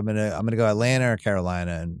then I was like, I'm gonna go Atlanta or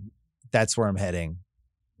Carolina, and that's where I'm heading.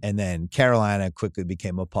 And then Carolina quickly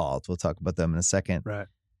became appalled. We'll talk about them in a second. Right.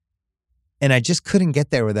 And I just couldn't get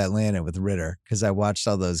there with Atlanta with Ritter because I watched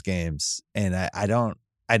all those games. And I know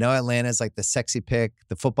Atlanta's like the sexy pick.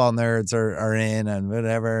 The football nerds are in and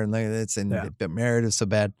whatever. And look at this. And but Merritt is so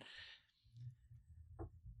bad.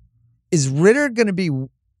 Is Ritter going to be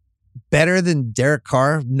better than Derek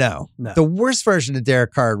Carr? No. The worst version of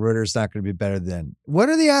Derek Carr, Ritter's not going to be better than. What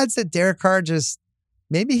are the odds that Derek Carr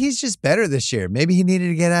maybe he's just better this year. Maybe he needed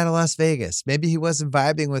to get out of Las Vegas. Maybe he wasn't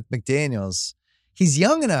vibing with McDaniels. He's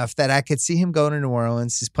young enough that I could see him going to New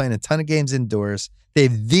Orleans. He's playing a ton of games indoors. They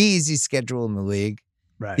have the easiest schedule in the league.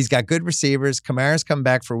 Right. He's got good receivers. Kamara's come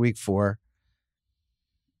back for week 4.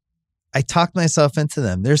 I talked myself into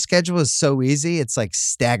them. Their schedule is so easy. It's like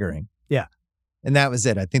staggering. Yeah. And that was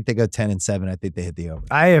it. I think they go 10-7. I think they hit the over.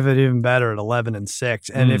 I have it even better at 11-6.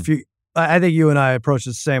 And I think you and I approach it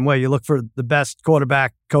the same way. You look for the best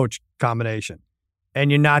quarterback coach combination,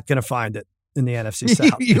 and you're not going to find it in the NFC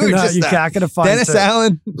South. You're not going to find Dennis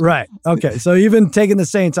Allen. Right. Okay. So even taking the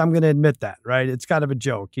Saints, I'm going to admit that, right? It's kind of a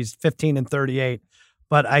joke. He's 15-38,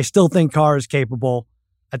 but I still think Carr is capable.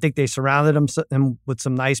 I think they surrounded him with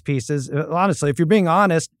some nice pieces. Honestly, if you're being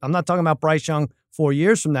honest, I'm not talking about Bryce Young 4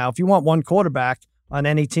 years from now. If you want one quarterback on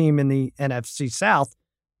any team in the NFC South,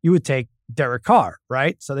 you would take Derek Carr,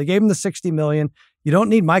 right? So they gave him the $60 million. You don't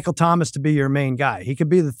need Michael Thomas to be your main guy. He could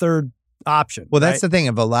be the third option. Well, that's the thing.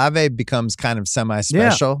 If Olave becomes kind of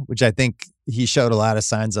semi-special, which I think he showed a lot of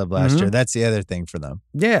signs of last year, that's the other thing for them.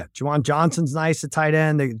 Yeah. Juwan Johnson's nice at tight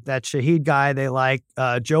end. That Shaheed guy they like.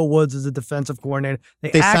 Joe Woods is a defensive coordinator.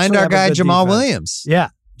 They signed our guy Jamal Williams. Yeah.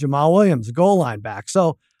 Jamal Williams, a goal line back.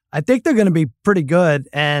 So I think they're going to be pretty good,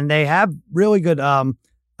 and they have really good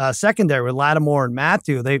secondary with Lattimore and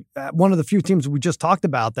Matthew. They one of the few teams we just talked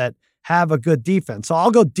about that have a good defense. So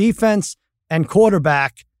I'll go defense and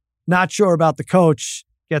quarterback. Not sure about the coach.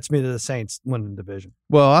 Gets me to the Saints winning the division.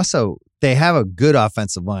 Well, also, they have a good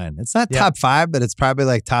offensive line. It's not top 5, but it's probably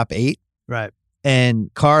like top 8. Right.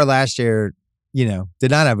 And Carr last year,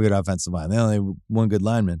 did not have a good offensive line. They only had one good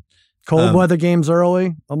lineman. Cold weather games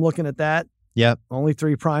early. I'm looking at that. Yep. Only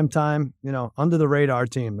 3 prime time. Under the radar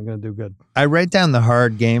team. They're going to do good. I write down the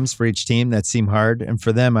hard games for each team that seem hard. And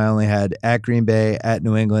for them, I only had at Green Bay, at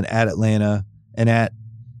New England, at Atlanta, and at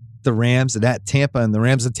the Rams and at Tampa. And the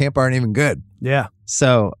Rams and Tampa aren't even good. Yeah.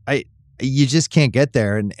 So you just can't get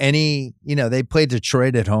there. And they play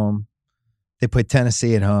Detroit at home. They play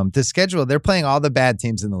Tennessee at home. The schedule, they're playing all the bad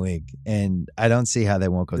teams in the league. And I don't see how they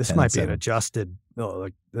won't go 10-7. This might be an adjusted,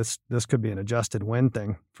 this could be an adjusted win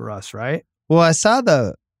thing for us, right? Well, I saw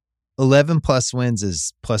the 11 plus wins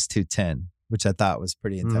is plus 210, which I thought was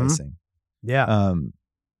pretty enticing. Yeah.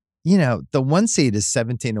 the 1 seed is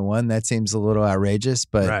 17-1. That seems a little outrageous,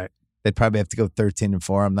 but they'd probably have to go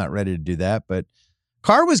 13-4. I'm not ready to do that. But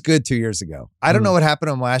Carr was good 2 years ago. I don't know what happened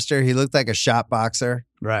to him last year. He looked like a shot boxer.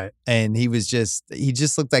 Right. And he just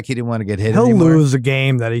looked like he didn't want to get hit He'll anymore. lose a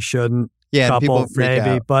game that he shouldn't. Yeah, people freak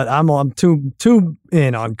out. But I'm too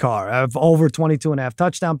in on Carr. I have over 22.5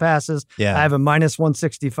 touchdown passes. Yeah. I have a minus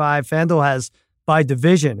 165. FanDuel has by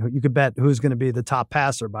division. You could bet who's going to be the top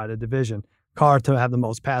passer by the division. Carr to have the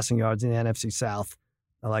most passing yards in the NFC South.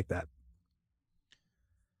 I like that.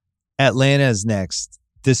 Atlanta is next.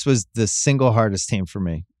 This was the single hardest team for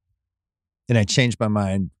me. And I changed my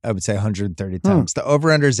mind, I would say 130 times. The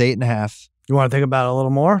over-under is 8.5. You want to think about it a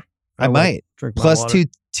little more? I might. Drink Plus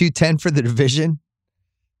 210 for the division.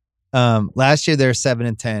 Last year, they were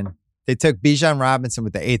 7-10. They took Bijan Robinson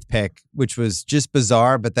with the 8th pick, which was just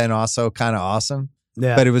bizarre, but then also kind of awesome.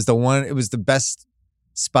 Yeah. But it was the best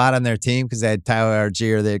spot on their team because they had Tyler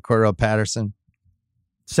Algier, they had Cordell Patterson.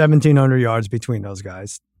 1,700 yards between those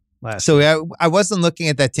guys. I wasn't looking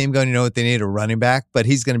at that team going, you know what, they need a running back, but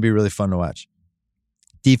he's going to be really fun to watch.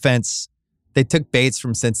 Defense, they took Bates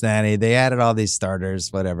from Cincinnati. They added all these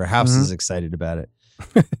starters, whatever. House is excited about it.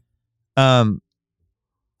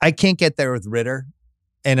 I can't get there with Ritter.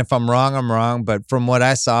 And if I'm wrong, I'm wrong. But from what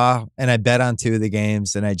I saw, and I bet on 2 of the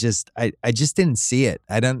games, and I just didn't see it.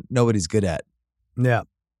 I don't know what he's good at. Yeah.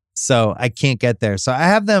 So I can't get there. So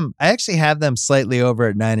I actually have them slightly over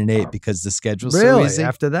at 9-8 because the schedule's so easy.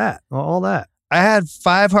 After that, all that. I had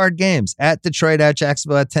 5 hard games at Detroit, at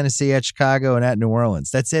Jacksonville, at Tennessee, at Chicago, and at New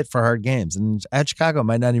Orleans. That's it for hard games. And at Chicago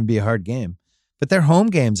might not even be a hard game, but their home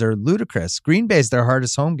games are ludicrous. Green Bay's their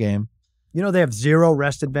hardest home game. They have 0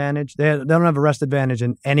 rest advantage. They don't have a rest advantage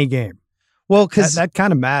in any game. Well, because that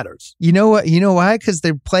kind of matters. You know what? You know why? Because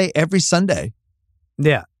they play every Sunday.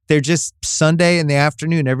 Yeah. They're just Sunday in the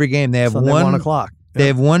afternoon, every game. They have Sunday, 1 o'clock. They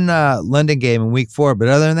have one London game in week 4, but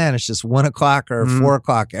other than that, it's just 1 o'clock or 4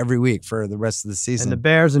 o'clock every week for the rest of the season. And the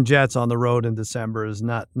Bears and Jets on the road in December is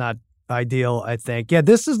not ideal, I think. Yeah,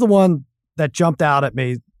 this is the one that jumped out at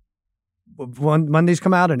me when these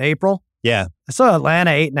come out in April. Yeah. I saw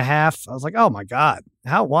Atlanta 8.5. I was like, oh my God.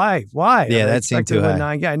 Why? Yeah, that seemed too high.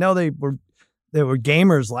 I know they were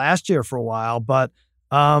gamers last year for a while, but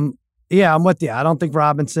yeah, I'm with you. I don't think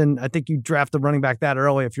Robinson, I think you draft a running back that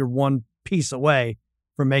early if you're one piece away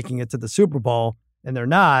from making it to the Super Bowl, and they're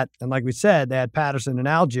not. And like we said, they had Patterson and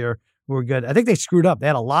Algier who were good. I think they screwed up. They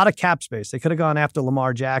had a lot of cap space. They could have gone after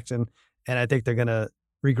Lamar Jackson, and I think they're going to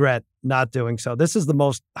regret not doing so. This is the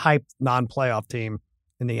most hyped non-playoff team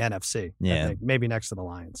in the NFC. Yeah. I think, maybe next to the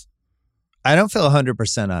Lions. I don't feel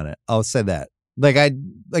 100% on it. I'll say that. Like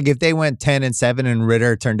if they went 10-7 and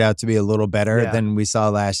Ritter turned out to be a little better than we saw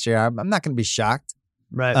last year, I'm not going to be shocked.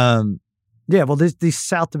 Right. Yeah. Well, these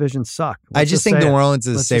South divisions suck. I just think New Orleans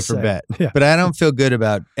is a safer bet, but I don't feel good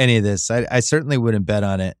about any of this. I certainly wouldn't bet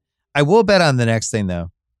on it. I will bet on the next thing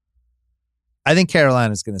though. I think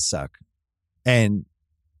Carolina's going to suck. And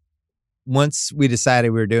once we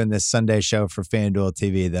decided we were doing this Sunday show for FanDuel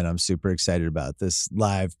TV, then I'm super excited about this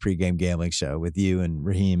live pregame gambling show with you and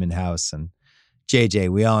Raheem and House and JJ.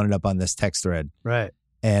 We all ended up on this text thread. Right.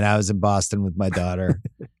 And I was in Boston with my daughter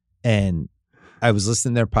and I was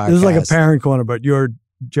listening to their podcast. This is like a parent corner, but you're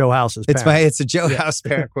Joe House's parent. It's a Joe House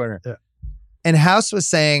parent corner. Yeah. And House was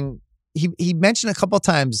saying, he mentioned a couple of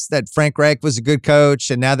times that Frank Reich was a good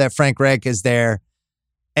coach and now that Frank Reich is there.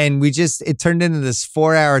 And it turned into this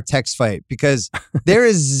 4-hour text fight because there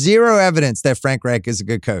is zero evidence that Frank Reich is a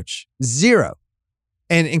good coach. Zero.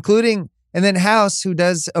 And then House, who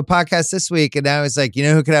does a podcast this week, and now he's like, you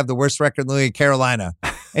know who could have the worst record in the league? Carolina.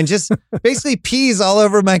 And just basically pees all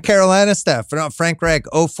over my Carolina stuff. And Frank Reich,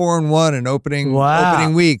 0-4-1 in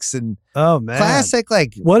opening weeks. And oh, man. Classic,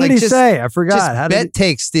 like. What did he say? I forgot. How did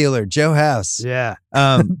take stealer, Joe House. Yeah.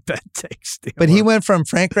 Bet take stealer. But he went from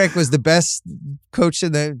Frank Reich was the best coach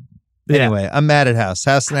in the. Anyway, I'm mad at House.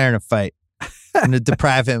 House and I are in a fight. I'm going to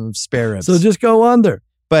deprive him of spare ribs. So just go under.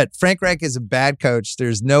 But Frank Reich is a bad coach.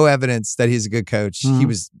 There's no evidence that he's a good coach. He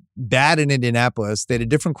was bad in Indianapolis. They had a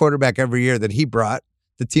different quarterback every year that he brought.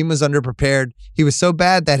 The team was underprepared. He was so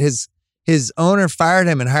bad that his owner fired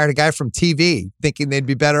him and hired a guy from TV thinking they'd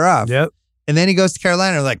be better off. Yep. And then he goes to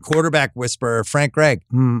Carolina, like quarterback whisperer, Frank Reich.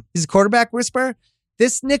 He's a quarterback whisperer.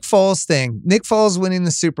 This Nick Foles thing, Nick Foles winning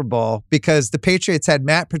the Super Bowl because the Patriots had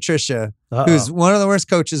Matt Patricia, who's one of the worst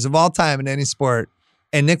coaches of all time in any sport.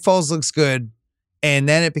 And Nick Foles looks good. And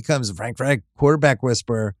then it becomes Frank Reich, quarterback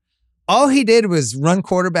whisperer. All he did was run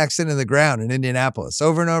quarterbacks into the ground in Indianapolis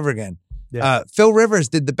over and over again. Yeah. Phil Rivers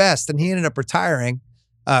did the best, and he ended up retiring.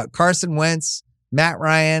 Carson Wentz, Matt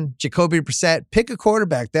Ryan, Jacoby Brissett. Pick a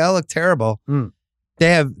quarterback. They all look terrible.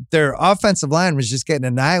 their offensive line was just getting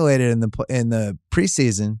annihilated in the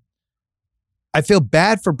preseason. I feel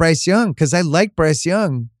bad for Bryce Young because I like Bryce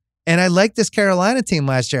Young and I like this Carolina team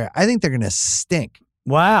last year. I think they're going to stink.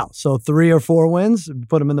 Wow. So 3 or 4 wins,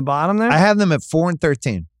 put them in the bottom there? I have them at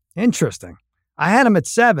 4-13. Interesting. I had them at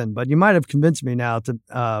 7, but you might have convinced me now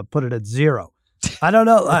to put it at 0. I don't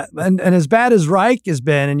know. And as bad as Reich has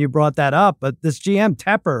been, and you brought that up, but this GM,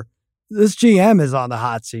 Tepper, this GM is on the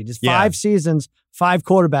hot seat. It's 5 seasons, 5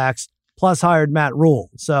 quarterbacks, plus hired Matt Rule.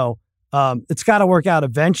 So it's got to work out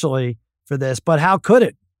eventually for this. But how could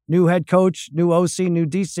it? New head coach, new OC, new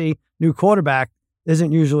DC, new quarterback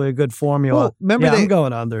isn't usually a good formula. Well, remember I'm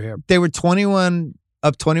going under here. They were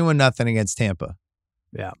 21-0 against Tampa.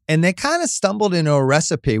 Yeah. And they kind of stumbled into a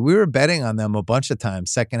recipe. We were betting on them a bunch of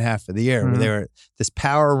times second half of the year where they were this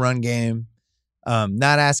power run game,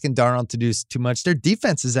 not asking Darnold to do too much. Their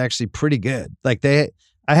defense is actually pretty good. Like I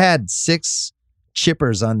had 6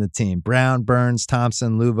 chippers on the team: Brown, Burns,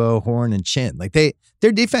 Thompson, Luvo, Horn, and Chin. Like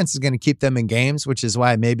their defense is going to keep them in games, which is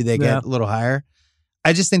why maybe they get a little higher.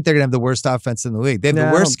 I just think they're going to have the worst offense in the league. They have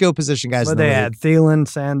the worst skill position guys in the league. But they had Thielen,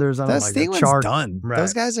 Sanders. I don't like Thielen's done. Right.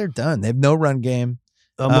 Those guys are done. They have no run game.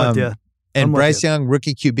 I'm with you. And Bryce Young,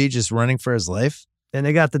 rookie QB, just running for his life. And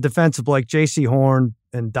they got the defensive, like J.C. Horn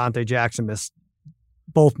and Dante Jackson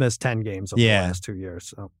both missed 10 games over the last 2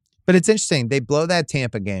 years. So. But it's interesting. They blow that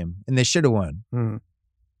Tampa game, and they should have won.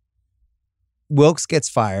 Wilkes gets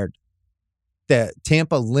fired.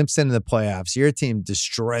 Tampa limps into the playoffs. Your team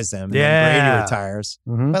destroys them, and then Brady retires.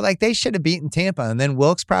 But they should have beaten Tampa, and then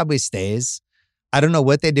Wilkes probably stays. I don't know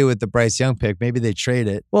what they do with the Bryce Young pick. Maybe they trade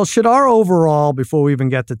it. Well, should our overall, before we even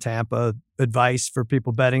get to Tampa, advice for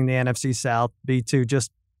people betting the NFC South be to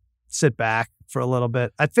just sit back for a little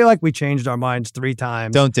bit? I feel like we changed our minds 3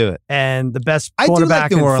 times. Don't do it. And the best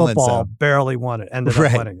quarterback in football barely won it, ended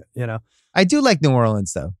up winning it, I do like New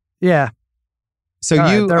Orleans, though. Yeah. So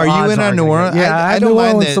are you in on New Orleans? Yeah, I don't mind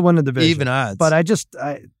New Orleans to win the division. Even odds. But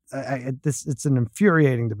it's an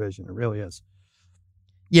infuriating division. It really is.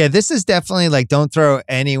 Yeah, this is definitely don't throw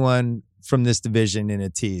anyone from this division in a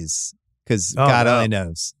tease because God only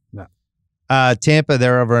knows. No. Tampa,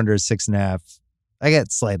 they're over under 6.5. I get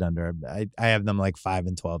slight under. I have them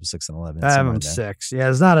 5-12, 6-11. I have them 6. Yeah,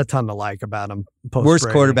 there's not a ton to like about them. Worst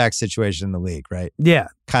quarterback situation in the league, right? Yeah.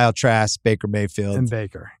 Kyle Trask, Baker Mayfield. And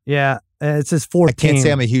Baker. Yeah, it's his 4th team. I can't say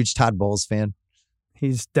I'm a huge Todd Bowles fan.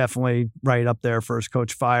 He's definitely right up there, first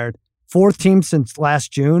coach fired. 4th team since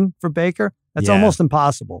last June for Baker. That's almost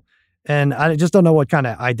impossible. And I just don't know what kind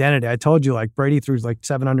of identity. I told you, Brady threw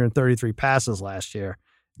 733 passes last year.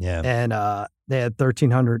 Yeah. And they had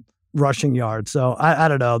 1,300 rushing yards. So I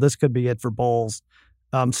don't know. This could be it for Bowles.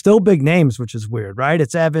 Still big names, which is weird, right?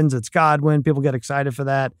 It's Evans, it's Godwin. People get excited for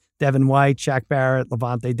that. Devin White, Shaq Barrett,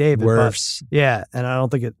 Levante David. Worse. And I don't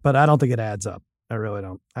think it adds up. I really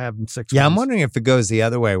don't. I have them 6 Yeah, wins. I'm wondering if it goes the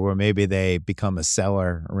other way where maybe they become a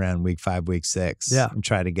seller around week 5, week 6 and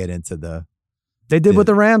try to get into the... They did what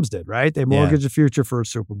the Rams did, right? They mortgaged the future for a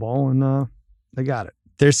Super Bowl, and they got it.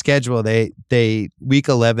 Their schedule, they week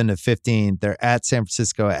 11 to 15, they're at San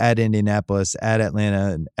Francisco, at Indianapolis, at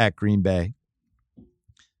Atlanta, and at Green Bay.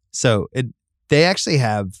 So they actually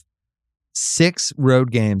have 6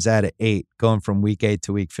 road games out of 8 going from week 8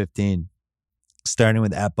 to week 15, starting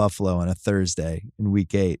with at Buffalo on a Thursday in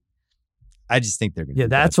week 8. I just think they're going to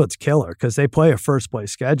that's what's killer because they play a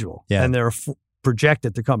first-place schedule, and they're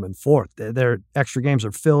projected to come in 4th. Their extra games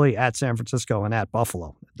are Philly, at San Francisco, and at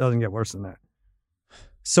Buffalo. It doesn't get worse than that.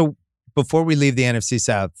 So before we leave the NFC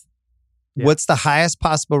South, what's the highest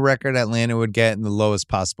possible record Atlanta would get and the lowest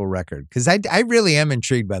possible record? Because I really am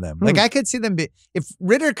intrigued by them. I could see them if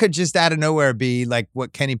Ritter could just out of nowhere be like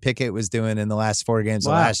what Kenny Pickett was doing in the last 4 games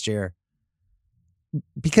of last year.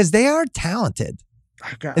 Because they are talented.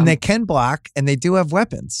 And they can block and they do have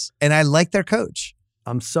weapons. And I like their coach.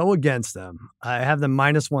 I'm so against them. I have them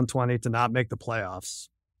minus 120 to not make the playoffs.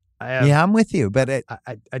 I'm with you. But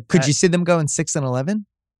could you see them going 6-11?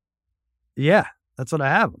 Yeah, that's what I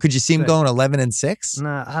have. Could you see them going 11-6?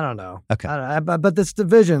 Nah, I don't know. Okay. But this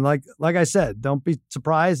division, like I said, don't be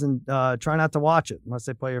surprised and try not to watch it unless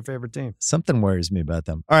they play your favorite team. Something worries me about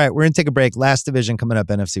them. All right, we're going to take a break. Last division coming up,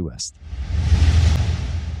 NFC West.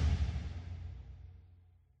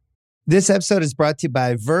 This episode is brought to you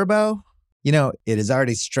by Vrbo. You know, it is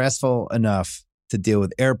already stressful enough to deal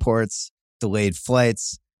with airports, delayed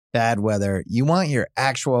flights, bad weather. You want your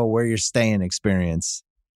actual where you're staying experience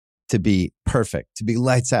to be perfect, to be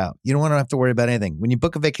lights out. You don't want to have to worry about anything. When you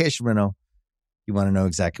book a vacation rental, you want to know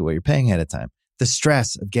exactly what you're paying ahead of time. The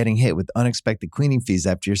stress of getting hit with unexpected cleaning fees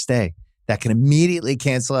after your stay, that can immediately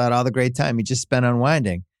cancel out all the great time you just spent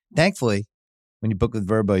unwinding. Thankfully, When you book with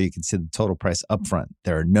Vrbo, you can see the total price upfront.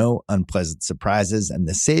 There are no unpleasant surprises, and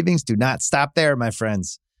the savings do not stop there, my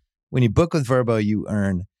friends. When you book with Vrbo, you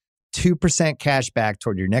earn 2% cash back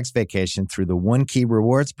toward your next vacation through the One Key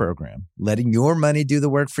Rewards program, letting your money do the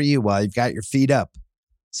work for you while you've got your feet up.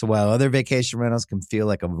 So while other vacation rentals can feel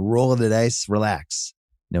like a roll of the dice, relax,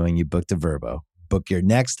 knowing you booked a Vrbo. Book your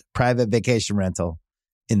next private vacation rental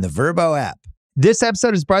in the Vrbo app. This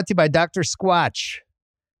episode is brought to you by Dr. Squatch.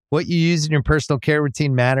 What you use in your personal care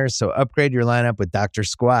routine matters, so upgrade your lineup with Dr.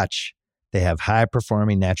 Squatch. They have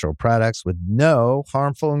high-performing natural products with no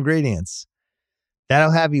harmful ingredients.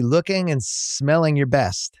 That'll have you looking and smelling your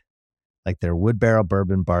best, like their Wood Barrel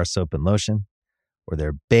Bourbon Bar Soap and Lotion or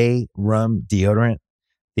their Bay Rum Deodorant.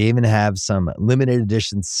 They even have some limited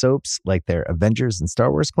edition soaps like their Avengers and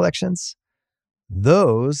Star Wars collections.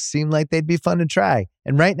 Those seem like they'd be fun to try.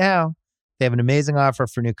 And right now, they have an amazing offer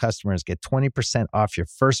for new customers. Get 20% off your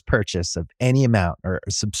first purchase of any amount or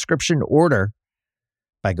a subscription order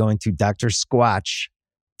by going to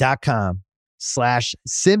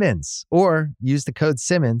drsquatch.com/Simmons or use the code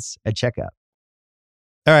Simmons at checkout.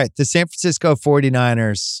 All right, the San Francisco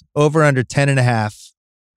 49ers over under 10.5,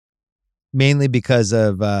 mainly because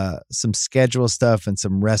of some schedule stuff and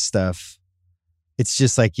some rest stuff. It's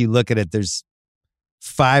just like you look at it, there's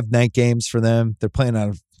 5 night games for them. They're playing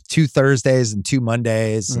on 2 Thursdays and 2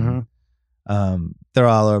 Mondays. And, they're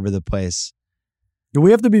all over the place.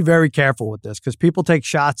 We have to be very careful with this because people take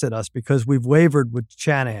shots at us because we've wavered with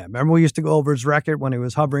Shanahan. Remember we used to go over his record when he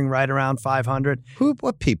was hovering right around 500?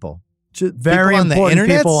 What people? Very people important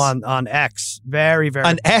people on X. Very, very.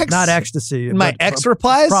 On X? Not ecstasy. My X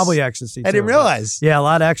replies? Probably ecstasy. I didn't realize. Yeah, a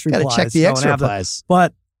lot of X replies. Got to check the X replies.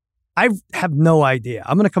 But I have no idea.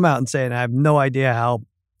 I'm going to come out and say it. I have no idea how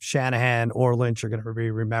Shanahan or Lynch are going to be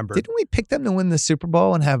remembered. Didn't we pick them to win the Super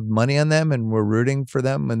Bowl and have money on them and we're rooting for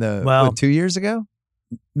them 2 years ago?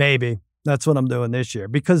 Maybe. That's what I'm doing this year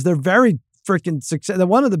because they're very freaking successful. They're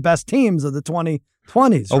one of the best teams of the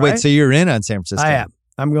 2020s. Oh, wait. So you're in on San Francisco? I am.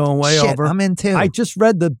 I'm going way over. I'm in too. I just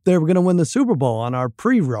read that they were going to win the Super Bowl on our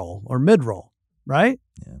pre-roll or mid-roll, right?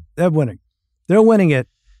 Yeah. They're winning. They're winning it.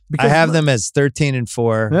 I have them as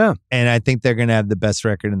 13-4. Yeah. And I think they're going to have the best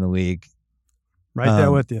record in the league. Right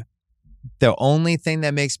there with you. The only thing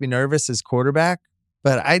that makes me nervous is quarterback.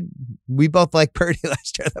 But we both liked Purdy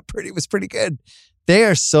last year. That Purdy was pretty good. They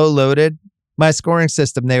are so loaded. My scoring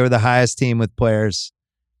system, they were the highest team with players.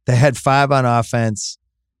 They had 5 on offense.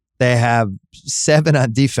 They have 7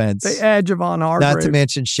 on defense. They add Javon Hargrave. Not to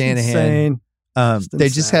mention Shanahan. They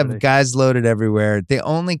just have guys loaded everywhere. The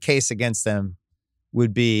only case against them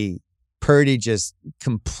would be Purdy just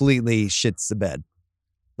completely shits the bed.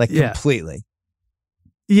 Completely.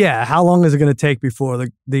 Yeah, how long is it going to take before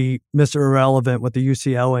the Mr. Irrelevant with the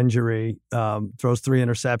UCL injury throws 3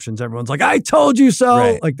 interceptions? Everyone's like, I told you so.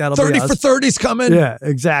 Right. Like that'll 30 be us. for 30's coming. Yeah,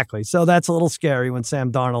 exactly. So that's a little scary when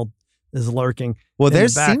Sam Darnold is lurking. Well, there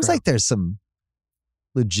seems like there's some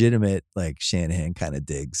legitimate Shanahan kind of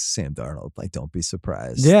digs Sam Darnold. Don't be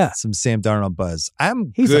surprised. Yeah. Some Sam Darnold buzz.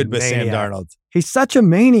 He's good with Sam Darnold. He's such a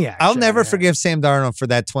maniac. I'll never forgive Sam Darnold for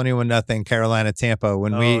that 21-0 Carolina Tampa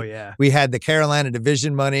when we had the Carolina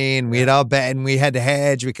division money and we had all bet and we had to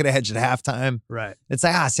hedge. We could have hedged at halftime. Right. It's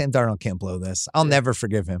like, Sam Darnold can't blow this. I'll never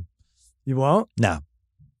forgive him. You won't? No.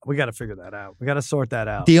 We got to figure that out. We got to sort that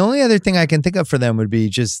out. The only other thing I can think of for them would be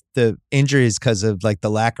just the injuries because of the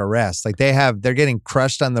lack of rest. They're getting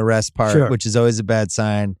crushed on the rest part, which is always a bad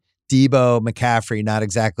sign. Debo, McCaffrey, not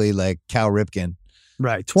exactly like Cal Ripken.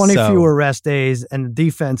 Right. 20 fewer rest days, and the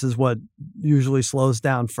defense is what usually slows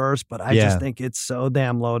down first. But I just think it's so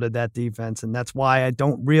damn loaded, that defense. And that's why I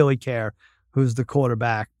don't really care who's the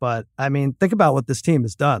quarterback. But, I mean, think about what this team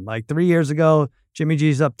has done. 3 years ago, Jimmy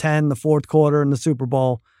G's up 10 the fourth quarter in the Super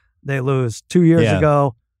Bowl. They lose. 2 years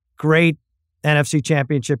ago, great NFC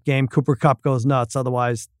Championship game. Cooper Kupp goes nuts.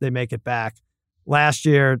 Otherwise, they make it back. Last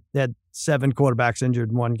year, they had 7 quarterbacks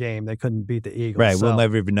injured in one game. They couldn't beat the Eagles. Right. We'll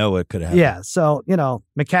never even know what could happen. Yeah. So,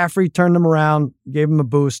 McCaffrey turned them around, gave them a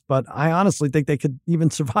boost. But I honestly think they could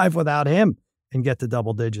even survive without him and get to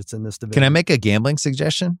double digits in this division. Can I make a gambling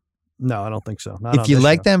suggestion? No, I don't think so. If you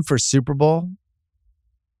like them for Super Bowl,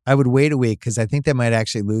 I would wait a week because I think they might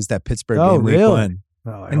actually lose that Pittsburgh game week 1.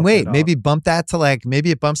 Oh, and wait, maybe bump that to maybe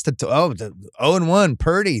it bumps to 0-1,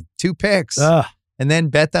 Purdy, 2 picks. And then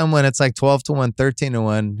bet them when it's 12-1,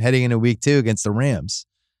 13-1 heading into week 2 against the Rams.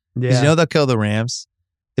 Because they'll kill the Rams.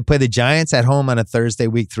 They play the Giants at home on a Thursday,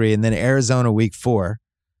 week 3, and then Arizona week 4.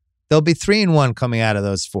 They'll be 3-1 coming out of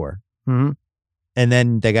those 4. Mm-hmm. And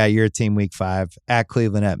then they got your team week 5 at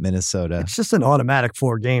Cleveland, at Minnesota. It's just an automatic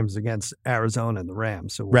 4 games against Arizona and the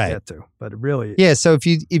Rams, so we'll get to. But it really, yeah. So if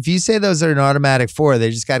you say those are an automatic 4, they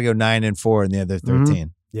just got to go 9-4 in the other 13. Mm-hmm.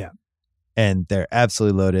 Yeah, and they're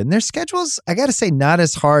absolutely loaded. And their schedule's, I got to say, not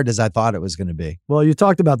as hard as I thought it was going to be. Well, you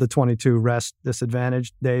talked about the 22 rest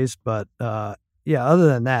disadvantage days, but yeah, other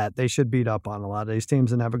than that, they should beat up on a lot of these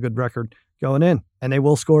teams and have a good record going in, and they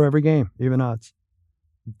will score every game, even odds.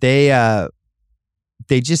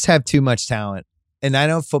 They just have too much talent. And I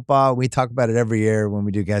know football, we talk about it every year when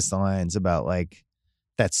we do Guess the Lines about like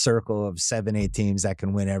that circle of 7-8 teams that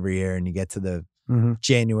can win every year. And you get to the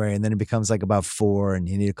January and then it becomes like about 4 and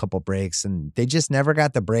you need a couple breaks. And they just never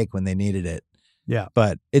got the break when they needed it. Yeah.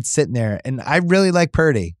 But it's sitting there. And I really like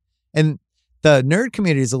Purdy. And the nerd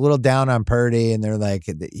community is a little down on Purdy. And they're like,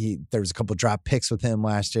 there was a couple drop picks with him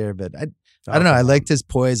last year. But I don't know. I liked his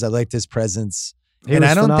poise. I liked his presence. And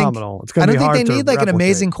I don't phenomenal. Think they need like an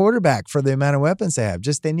amazing quarterback for the amount of weapons they have.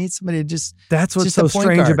 Just they need somebody to just. That's what's so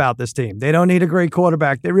strange about this team. They don't need a great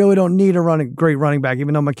quarterback. They really don't need a great running back.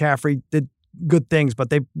 Even though McCaffrey did good things,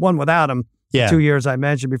 but they won without him. Yeah. 2 years I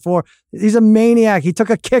mentioned before. He's a maniac. He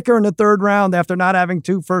took a kicker in the 3rd round after not having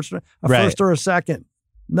a first or a second.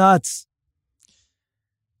 Nuts.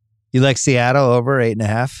 You like Seattle over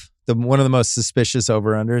 8.5? One of the most suspicious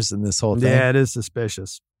over-unders in this whole thing. Yeah, it is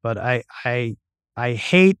suspicious, but I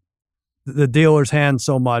hate the dealer's hand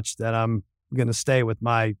so much that I'm going to stay with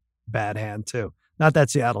my bad hand too. Not that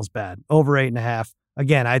Seattle's bad. Over 8.5.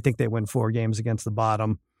 Again, I think they win 4 games against the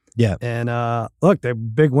bottom. Yeah. And look, they're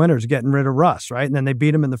big winners getting rid of Russ, right? And then they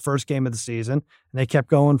beat him in the first game of the season, and they kept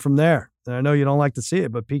going from there. And I know you don't like to see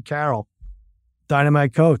it, but Pete Carroll,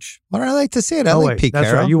 dynamite coach. Well, I like to see it. I like Pete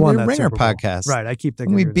Carroll. Right. You won that Ringer Super Bowl. Podcast. Right. I keep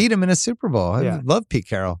thinking we beat him in a Super Bowl. I love Pete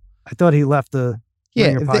Carroll. I thought he left the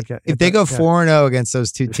Ringer podcast. If they go 4-0 against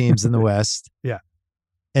those 2 teams in the West,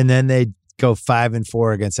 and then they go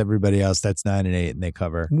 5-4 against everybody else, that's 9-8, and they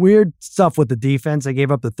cover. Weird stuff with the defense. They gave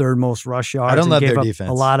up the 3rd most rush yards. I don't love their defense.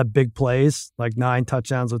 A lot of big plays, like 9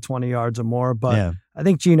 touchdowns with 20 yards or more. But I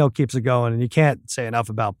think Geno keeps it going, and you can't say enough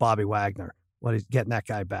about Bobby Wagner. What he's getting that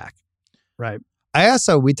guy back, right?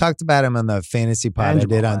 We talked about him on the fantasy pod I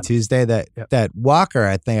did on Tuesday. That Walker,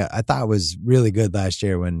 I thought was really good last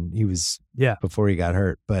year when he was before he got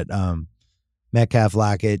hurt. But Metcalf,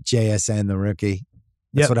 Lockett, JSN, the rookie.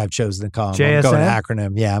 That's what I've chosen to call him. JSN? I'm going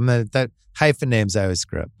acronym. Yeah, that hyphen names I always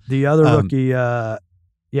screw up. The other rookie,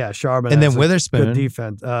 Charbonnet. And then Witherspoon, good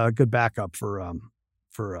defense, good backup for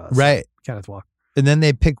Kenneth Walker. And then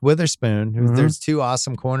they picked Witherspoon. There's 2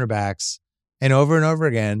 awesome cornerbacks, and over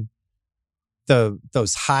again.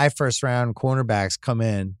 Those high first round cornerbacks come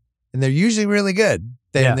in and they're usually really good.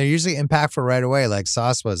 They're usually impactful right away, like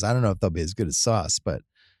Sauce was. I don't know if they'll be as good as Sauce, but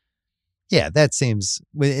yeah, that seems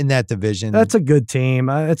in that division. That's a good team.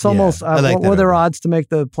 It's almost what were their odds to make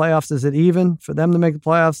the playoffs? Is it even for them to make the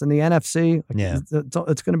playoffs in the NFC?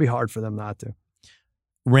 It's going to be hard for them not to.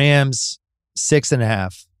 Rams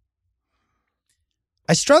 6.5.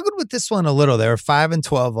 I struggled with this one a little. They were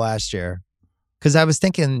 5-12 last year because I was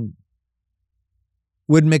thinking,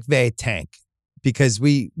 would McVay tank? Because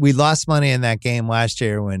we lost money in that game last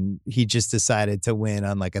year when he just decided to win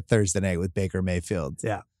on like a Thursday night with Baker Mayfield.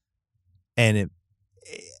 Yeah. And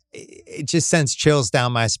it just sends chills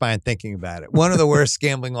down my spine thinking about it. One of the worst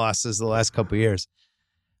gambling losses the last couple of years.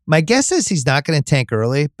 My guess is he's not going to tank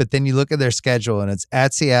early, but then you look at their schedule and it's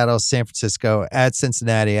at Seattle, San Francisco, at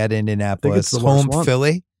Cincinnati, at Indianapolis, home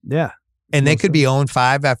Philly. Yeah. And they could be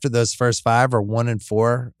 0-5 after those first 5 or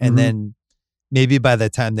 1-4. And then maybe by the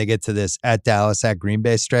time they get to this at Dallas, at Green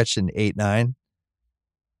Bay stretch in 8-9,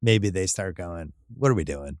 maybe they start going, what are we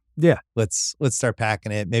doing? Yeah. Let's start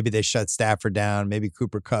packing it. Maybe they shut Stafford down. Maybe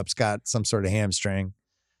Cooper Kupp's got some sort of hamstring.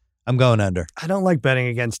 I'm going under. I don't like betting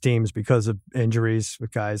against teams because of injuries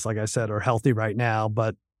with guys, like I said, are healthy right now,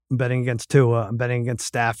 but I'm betting against Tua. I'm betting against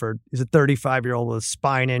Stafford. He's a 35-year-old with a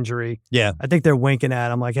spine injury. Yeah. I think they're winking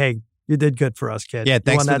at him like, hey, you did good for us, kid. Yeah, thanks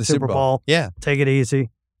you won for that the Super Bowl. Yeah. Take it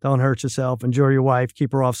easy. Don't hurt yourself. Enjoy your wife.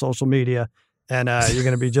 Keep her off social media, and you're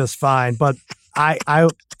going to be just fine. But I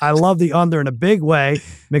love the under in a big way.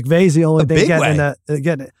 McVay's the only thing getting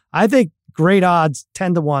it. I think great odds,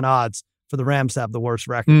 10-1 odds for the Rams to have the worst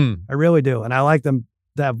record. I really do, and I like them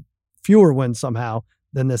to have fewer wins somehow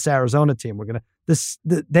than this Arizona team.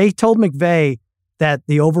 They told McVay that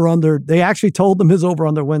the over under. They actually told him his over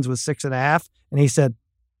under wins was 6.5, and he said,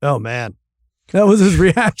 "Oh man." That was his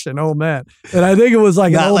reaction. Oh, man. And I think it was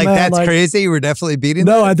like, not oh, like man, that's crazy. We're definitely beating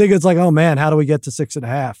No, them. I think it's like, oh, man, how do we get to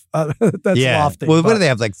 6.5? That's lofty. Well, what do they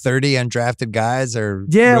have, like 30 undrafted guys or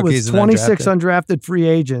it was rookies 26 and undrafted free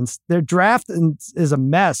agents. Their draft is a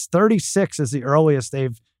mess. 36 is the earliest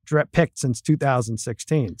they've picked since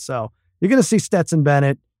 2016. So you're going to see Stetson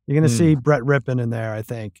Bennett. You're going to see Brett Rippon in there, I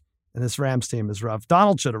think. And this Rams team is rough.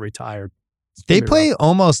 Donald should have retired. They play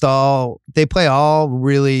all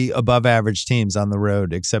really above average teams on the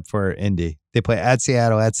road except for Indy. They play at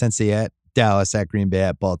Seattle, at Cincy, at Dallas, at Green Bay,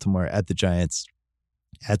 at Baltimore, at the Giants,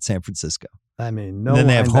 at San Francisco. I mean, and then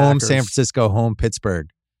they have home San Francisco, home Pittsburgh.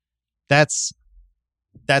 That's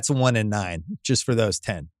 1-9 just for those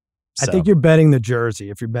 10. So. I think you're betting the jersey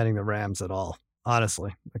if you're betting the Rams at all,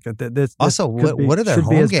 honestly. Like this also, what are their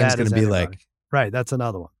home games going to be like? Right, that's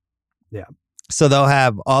another one. Yeah. So they'll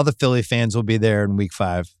have all the Philly fans will be there in week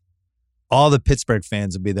 5. All the Pittsburgh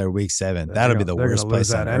fans will be there week 7. That'll be the worst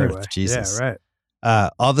place on earth. Jesus. Yeah,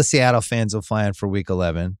 right. All the Seattle fans will fly in for week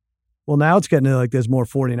 11. Well, now it's getting to like there's more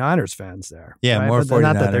 49ers fans there. Yeah, right? more but 49ers.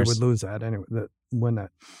 Not that they would lose that anyway, win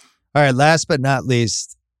that. All right, last but not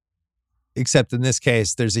least, except in this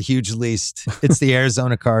case, there's a huge least. It's the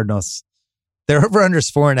Arizona Cardinals. Their over-under is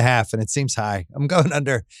 4.5, and it seems high. I'm going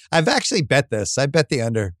under. I've actually bet this. I bet the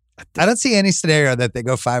under. I don't see any scenario that they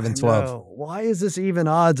go 5-12. Why is this even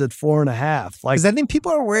odds at 4.5? Because I think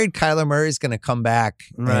people are worried Kyler Murray's going to come back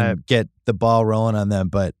and get the ball rolling on them.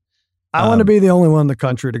 But I want to be the only one in the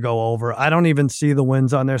country to go over. I don't even see the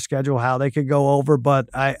wins on their schedule, how they could go over. But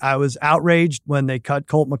I was outraged when they cut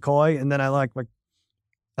Colt McCoy, and then I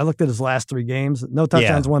looked at his last 3 games. No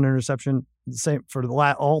touchdowns, 1 interception. Same for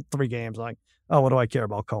all 3 games. Like, oh, what do I care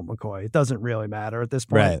about Colt McCoy? It doesn't really matter at this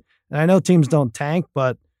point. Right. And I know teams don't tank,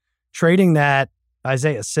 but trading that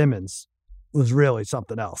Isaiah Simmons was really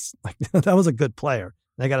something else. Like that was a good player.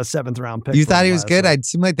 They got a 7th round pick. You thought he was good? It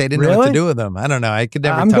seemed like they didn't know what to do with him. I don't know. I could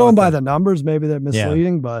never. I'm going by the numbers. Maybe they're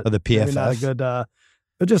misleading, but or the PFF. Maybe not a good.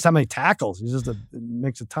 But just how many tackles? He just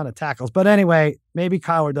makes a ton of tackles. But anyway, maybe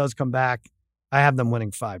Kyler does come back. I have them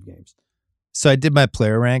winning 5 games. So I did my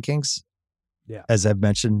player rankings. Yeah, as I've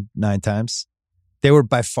mentioned 9 times. They were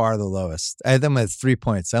by far the lowest. I had them with 3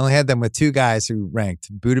 points. I only had them with 2 guys who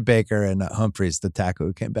ranked, Budda Baker and Humphreys, the tackle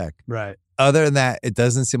who came back. Right. Other than that, it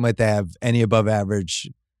doesn't seem like they have any above average,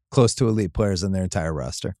 close to elite players on their entire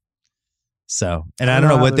roster. So, and I don't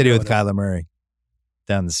know what they do with Kyler Murray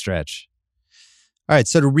down the stretch. All right,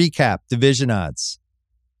 so to recap, division odds.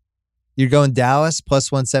 You're going Dallas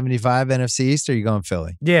plus 175 NFC East, or are you going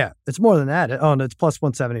Philly? Yeah, it's more than that. Oh, no, it's plus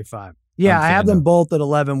 175. Yeah, I have them both at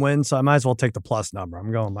 11 wins, so I might as well take the plus number.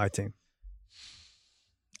 I'm going my team.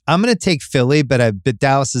 I'm going to take Philly, but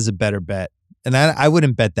Dallas is a better bet. And I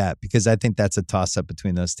wouldn't bet that because I think that's a toss-up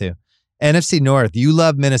between those two. NFC North, you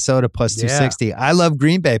love Minnesota plus 260. Yeah. I love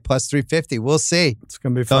Green Bay plus 350. We'll see. It's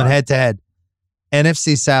going to be fun. Going head-to-head.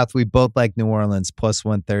 NFC South, we both like New Orleans plus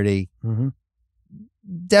 130. Mm-hmm.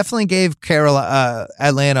 Definitely gave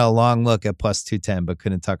Atlanta a long look at plus 210, but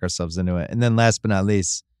couldn't tuck ourselves into it. And then last but not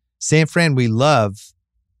least, San Fran, we love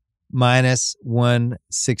minus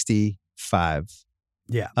 165.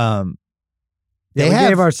 Yeah. We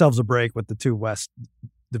gave ourselves a break with the 2 West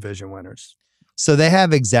division winners. So they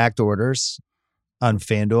have exact orders on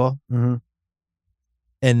FanDuel. Mm-hmm.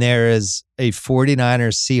 And there is a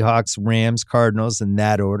 49ers, Seahawks, Rams, Cardinals in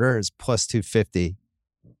that order is plus 250.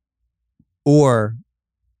 Or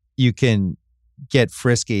you can get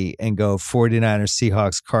frisky and go 49ers,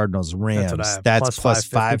 Seahawks, Cardinals, Rams. That's plus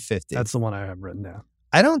 550. That's the one I have written down.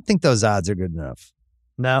 I don't think those odds are good enough.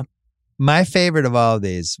 No. My favorite of all of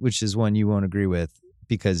these, which is one you won't agree with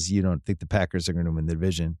because you don't think the Packers are going to win the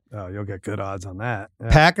division. Oh, you'll get good odds on that. Yeah.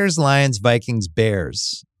 Packers, Lions, Vikings,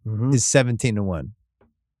 Bears is 17-1.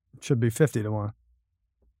 Should be 50-1.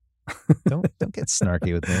 Don't get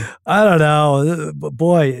snarky with me. I don't know. But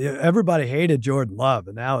boy, everybody hated Jordan Love.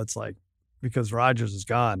 And now it's like, because Rodgers is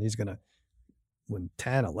gone, he's going to win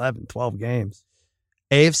 10, 11, 12 games.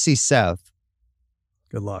 AFC South.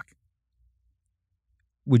 Good luck.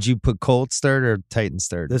 Would you put Colts third or Titans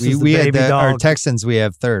third? This is the baby dog. Our Texans, we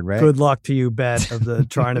have third, right? Good luck to you, Bet, of the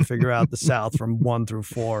trying to figure out the South from 1 through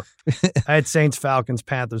 4. I had Saints, Falcons,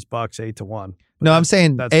 Panthers, Bucks 8-1. No, I'm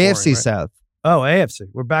saying AFC boring, right? South. Oh, AFC.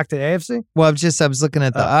 We're back to AFC? Well, I was looking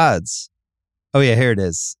at the odds. Oh, yeah, here it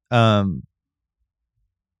is.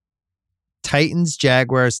 Titans,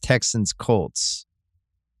 Jaguars, Texans, Colts,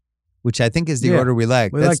 which I think is the order we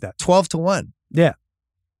like. We like that. 12-1. Yeah.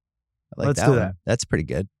 I like Let's that do one. that. That's pretty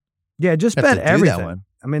good. Yeah, just bet everything. That one.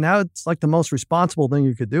 I mean, now it's like the most responsible thing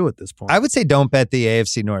you could do at this point. I would say don't bet the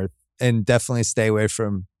AFC North and definitely stay away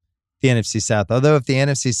from The NFC South. Although if the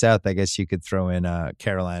NFC South, I guess you could throw in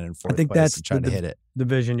Carolina and fourth I think place that's and try to hit it.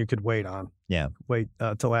 Division you could wait on. Yeah. Wait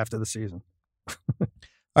till after the season. All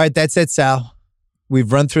right, that's it, Sal.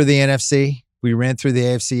 We've run through the NFC. We ran through the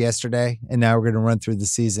AFC yesterday, and now we're going to run through the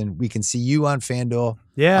season. We can see you on FanDuel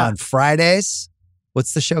on Fridays.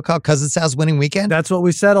 What's the show called? Cousin Sal's Winning Weekend? That's what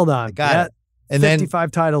we settled on. Got it. And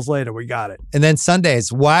 55 titles later, we got it. And then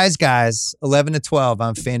Sundays, Wise Guys, 11 to 12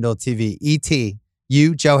 on FanDuel TV. E.T.,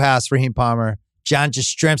 you, Joe House, Raheem Palmer, John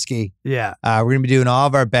Jastrzemski. Yeah. We're going to be doing all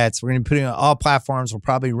of our bets. We're going to be putting on all platforms. We'll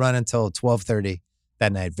probably run until 12:30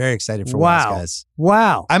 that night. Very excited for Wise Guys.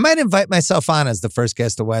 Wow. I might invite myself on as the first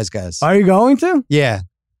guest of Wise Guys. Are you going to? Yeah.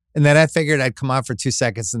 And then I figured I'd come on for 2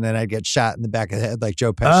 seconds and then I'd get shot in the back of the head like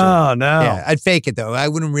Joe Pesci. Oh, no. Yeah, I'd fake it, though. I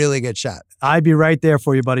wouldn't really get shot. I'd be right there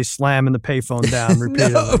for you, buddy, slamming the payphone down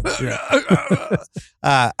repeatedly.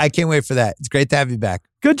 I can't wait for that. It's great to have you back.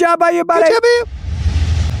 Good job by you, buddy. Good job by you.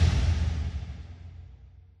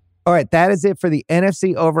 All right, that is it for the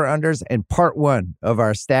NFC over-unders and part one of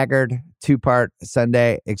our staggered two-part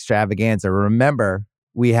Sunday extravaganza. Remember,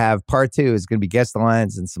 we have part two is going to be guess the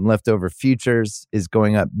lines and some leftover futures is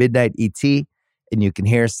going up midnight ET. And you can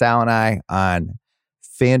hear Sal and I on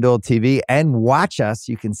FanDuel TV and watch us.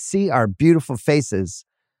 You can see our beautiful faces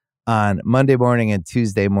on Monday morning and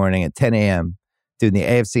Tuesday morning at 10 a.m. doing the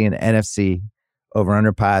AFC and NFC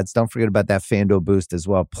over-under pods. Don't forget about that FanDuel boost as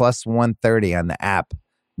well. Plus 130 on the app.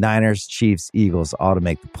 Niners, Chiefs, Eagles, all to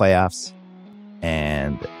make the playoffs.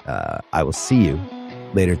 And I will see you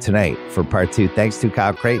later tonight for part two. Thanks to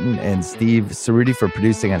Kyle Creighton and Steve Cerruti for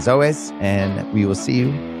producing as always. And we will see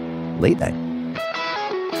you late night.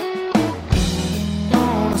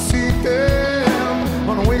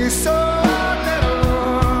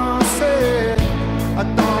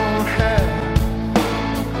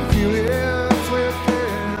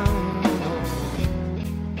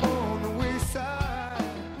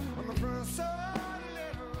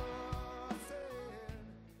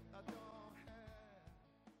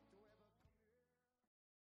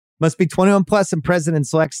 Must be 21 plus and present in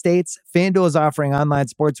select states. FanDuel is offering online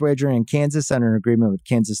sports wagering in Kansas under an agreement with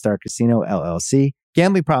Kansas Star Casino, LLC.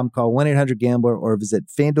 Gambling problem, call 1-800-GAMBLER or visit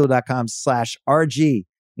FanDuel.com/RG.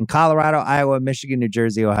 In Colorado, Iowa, Michigan, New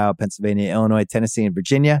Jersey, Ohio, Pennsylvania, Illinois, Tennessee, and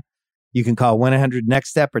Virginia. You can call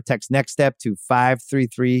 1-800-NEXT-STEP or text NEXT-STEP to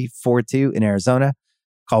 53342 in Arizona.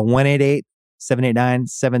 Call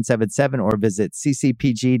 1-888-789-777 or visit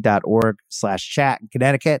ccpg.org/chat in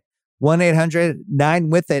Connecticut.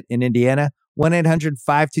 1-800-9-WITH-IT in Indiana,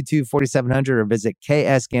 1-800-522-4700 or visit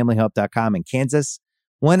ksgamblinghelp.com in Kansas,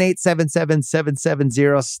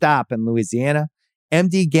 1-877-770-STOP in Louisiana,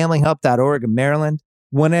 mdgamblinghelp.org in Maryland,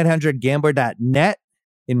 1-800-GAMBLER.net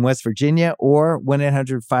in West Virginia, or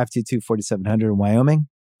 1-800-522-4700 in Wyoming.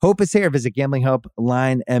 Hope is here. Visit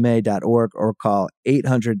gamblinghelplinema.org or call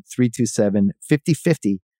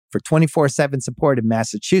 800-327-5050 for 24/7 support in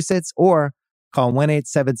Massachusetts, or call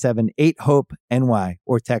 1-877-8-HOPE-NY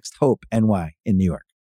or text HOPE-NY in New York.